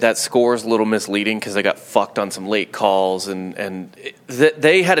say that score is a little misleading because they got fucked on some late calls, and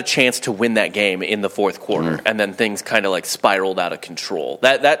they had a chance to win that game in the fourth quarter, and then things kind of like spiraled out of control.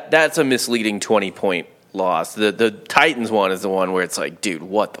 That's a misleading 20-point loss. The Titans one is the one where it's like, dude,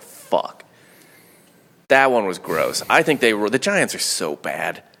 what the fuck? That one was gross. I think the Giants are so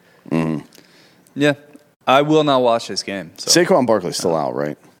bad. Mm-hmm. Yeah, I will not watch this game. So. Saquon Barkley's still out,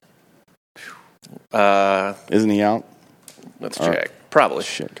 right? Isn't he out? Let's check. Probably.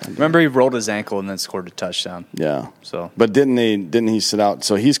 Shit. Remember, he rolled his ankle and then scored a touchdown. Yeah. So, but didn't he sit out?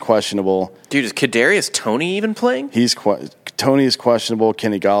 So he's questionable. Dude, is Kadarius Toney even playing? Tony is questionable.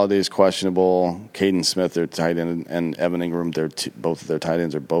 Kenny Golladay is questionable. Caden Smith, their tight end, and Evan Ingram, both of their tight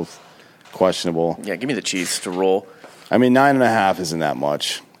ends are both questionable. Yeah, give me the Chiefs to roll. I mean, 9.5 isn't that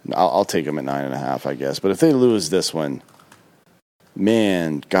much. I'll take them at 9.5, I guess. But if they lose this one,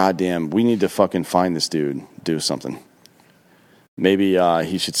 man, goddamn, we need to fucking find this dude, do something. Maybe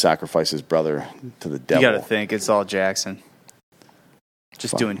he should sacrifice his brother to the devil. You got to think it's all Jackson.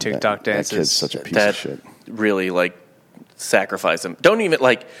 Just doing TikTok dances. That kid's such a piece of shit. Really, like, sacrifice him. Don't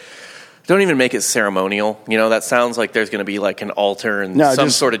even make it ceremonial. You know, that sounds like there's going to be like an altar and some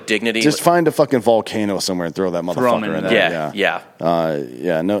sort of dignity. Just find a fucking volcano somewhere and throw that motherfucker in there.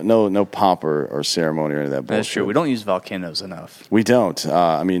 Yeah. No pomp or ceremony or any of that bullshit. That's true. We don't use volcanoes enough. We don't.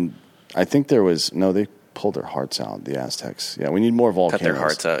 I mean, I think they pulled their hearts out, the Aztecs. Yeah, we need more volcanoes. Cut their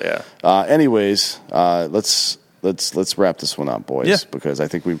hearts out, yeah. Anyways, let's wrap this one up, boys, because I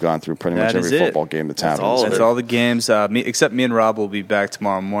think we've gone through pretty much every football game that's happened. That's all the games. Except me and Rob will be back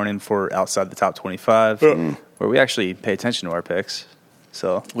tomorrow morning for Outside the Top 25, where we actually pay attention to our picks.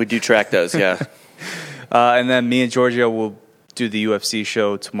 So we do track those, yeah. And then me and Giorgio will do the UFC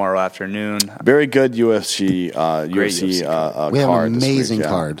show tomorrow afternoon. Very good UFC card. We have an amazing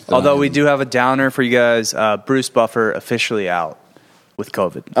card. Although we do have a downer for you guys. Bruce Buffer officially out with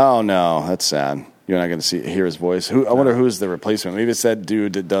COVID. Oh, no. That's sad. You're not going to hear his voice. I wonder who's the replacement. Maybe it's that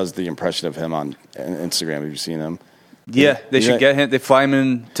dude that does the impression of him on Instagram. Have you seen him? Yeah, they should get him. They fly him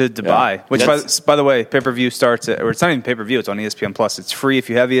in to Dubai, which, by the way, pay-per-view starts or it's not even pay-per-view. It's on ESPN Plus. It's free if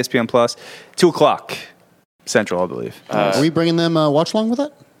you have ESPN Plus. 2:00 Central, I believe. Are we bringing them watch along with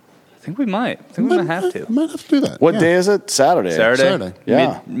it? I think we might. I think we might have to. We might have to do that. What day is it? Saturday. Saturday.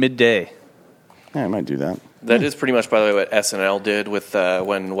 Yeah. Midday. Yeah, I might do that. That is pretty much, by the way, what SNL did with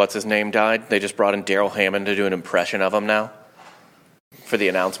when what's-his-name died. They just brought in Daryl Hammond to do an impression of him now for the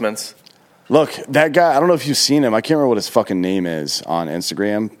announcements. Look, that guy, I don't know if you've seen him. I can't remember what his fucking name is on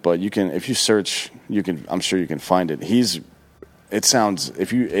Instagram, but you can, if you search, I'm sure you can find it. It sounds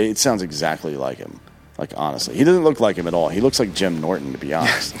exactly like him. Like, honestly. He doesn't look like him at all. He looks like Jim Norton, to be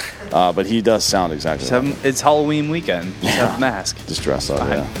honest. But he does sound exactly like him. It's Halloween weekend. Just have a mask. Just dress up,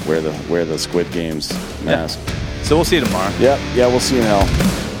 yeah. Wear the Squid Games mask. So we'll see you tomorrow. Yeah, we'll see you in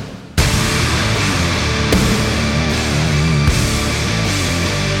hell.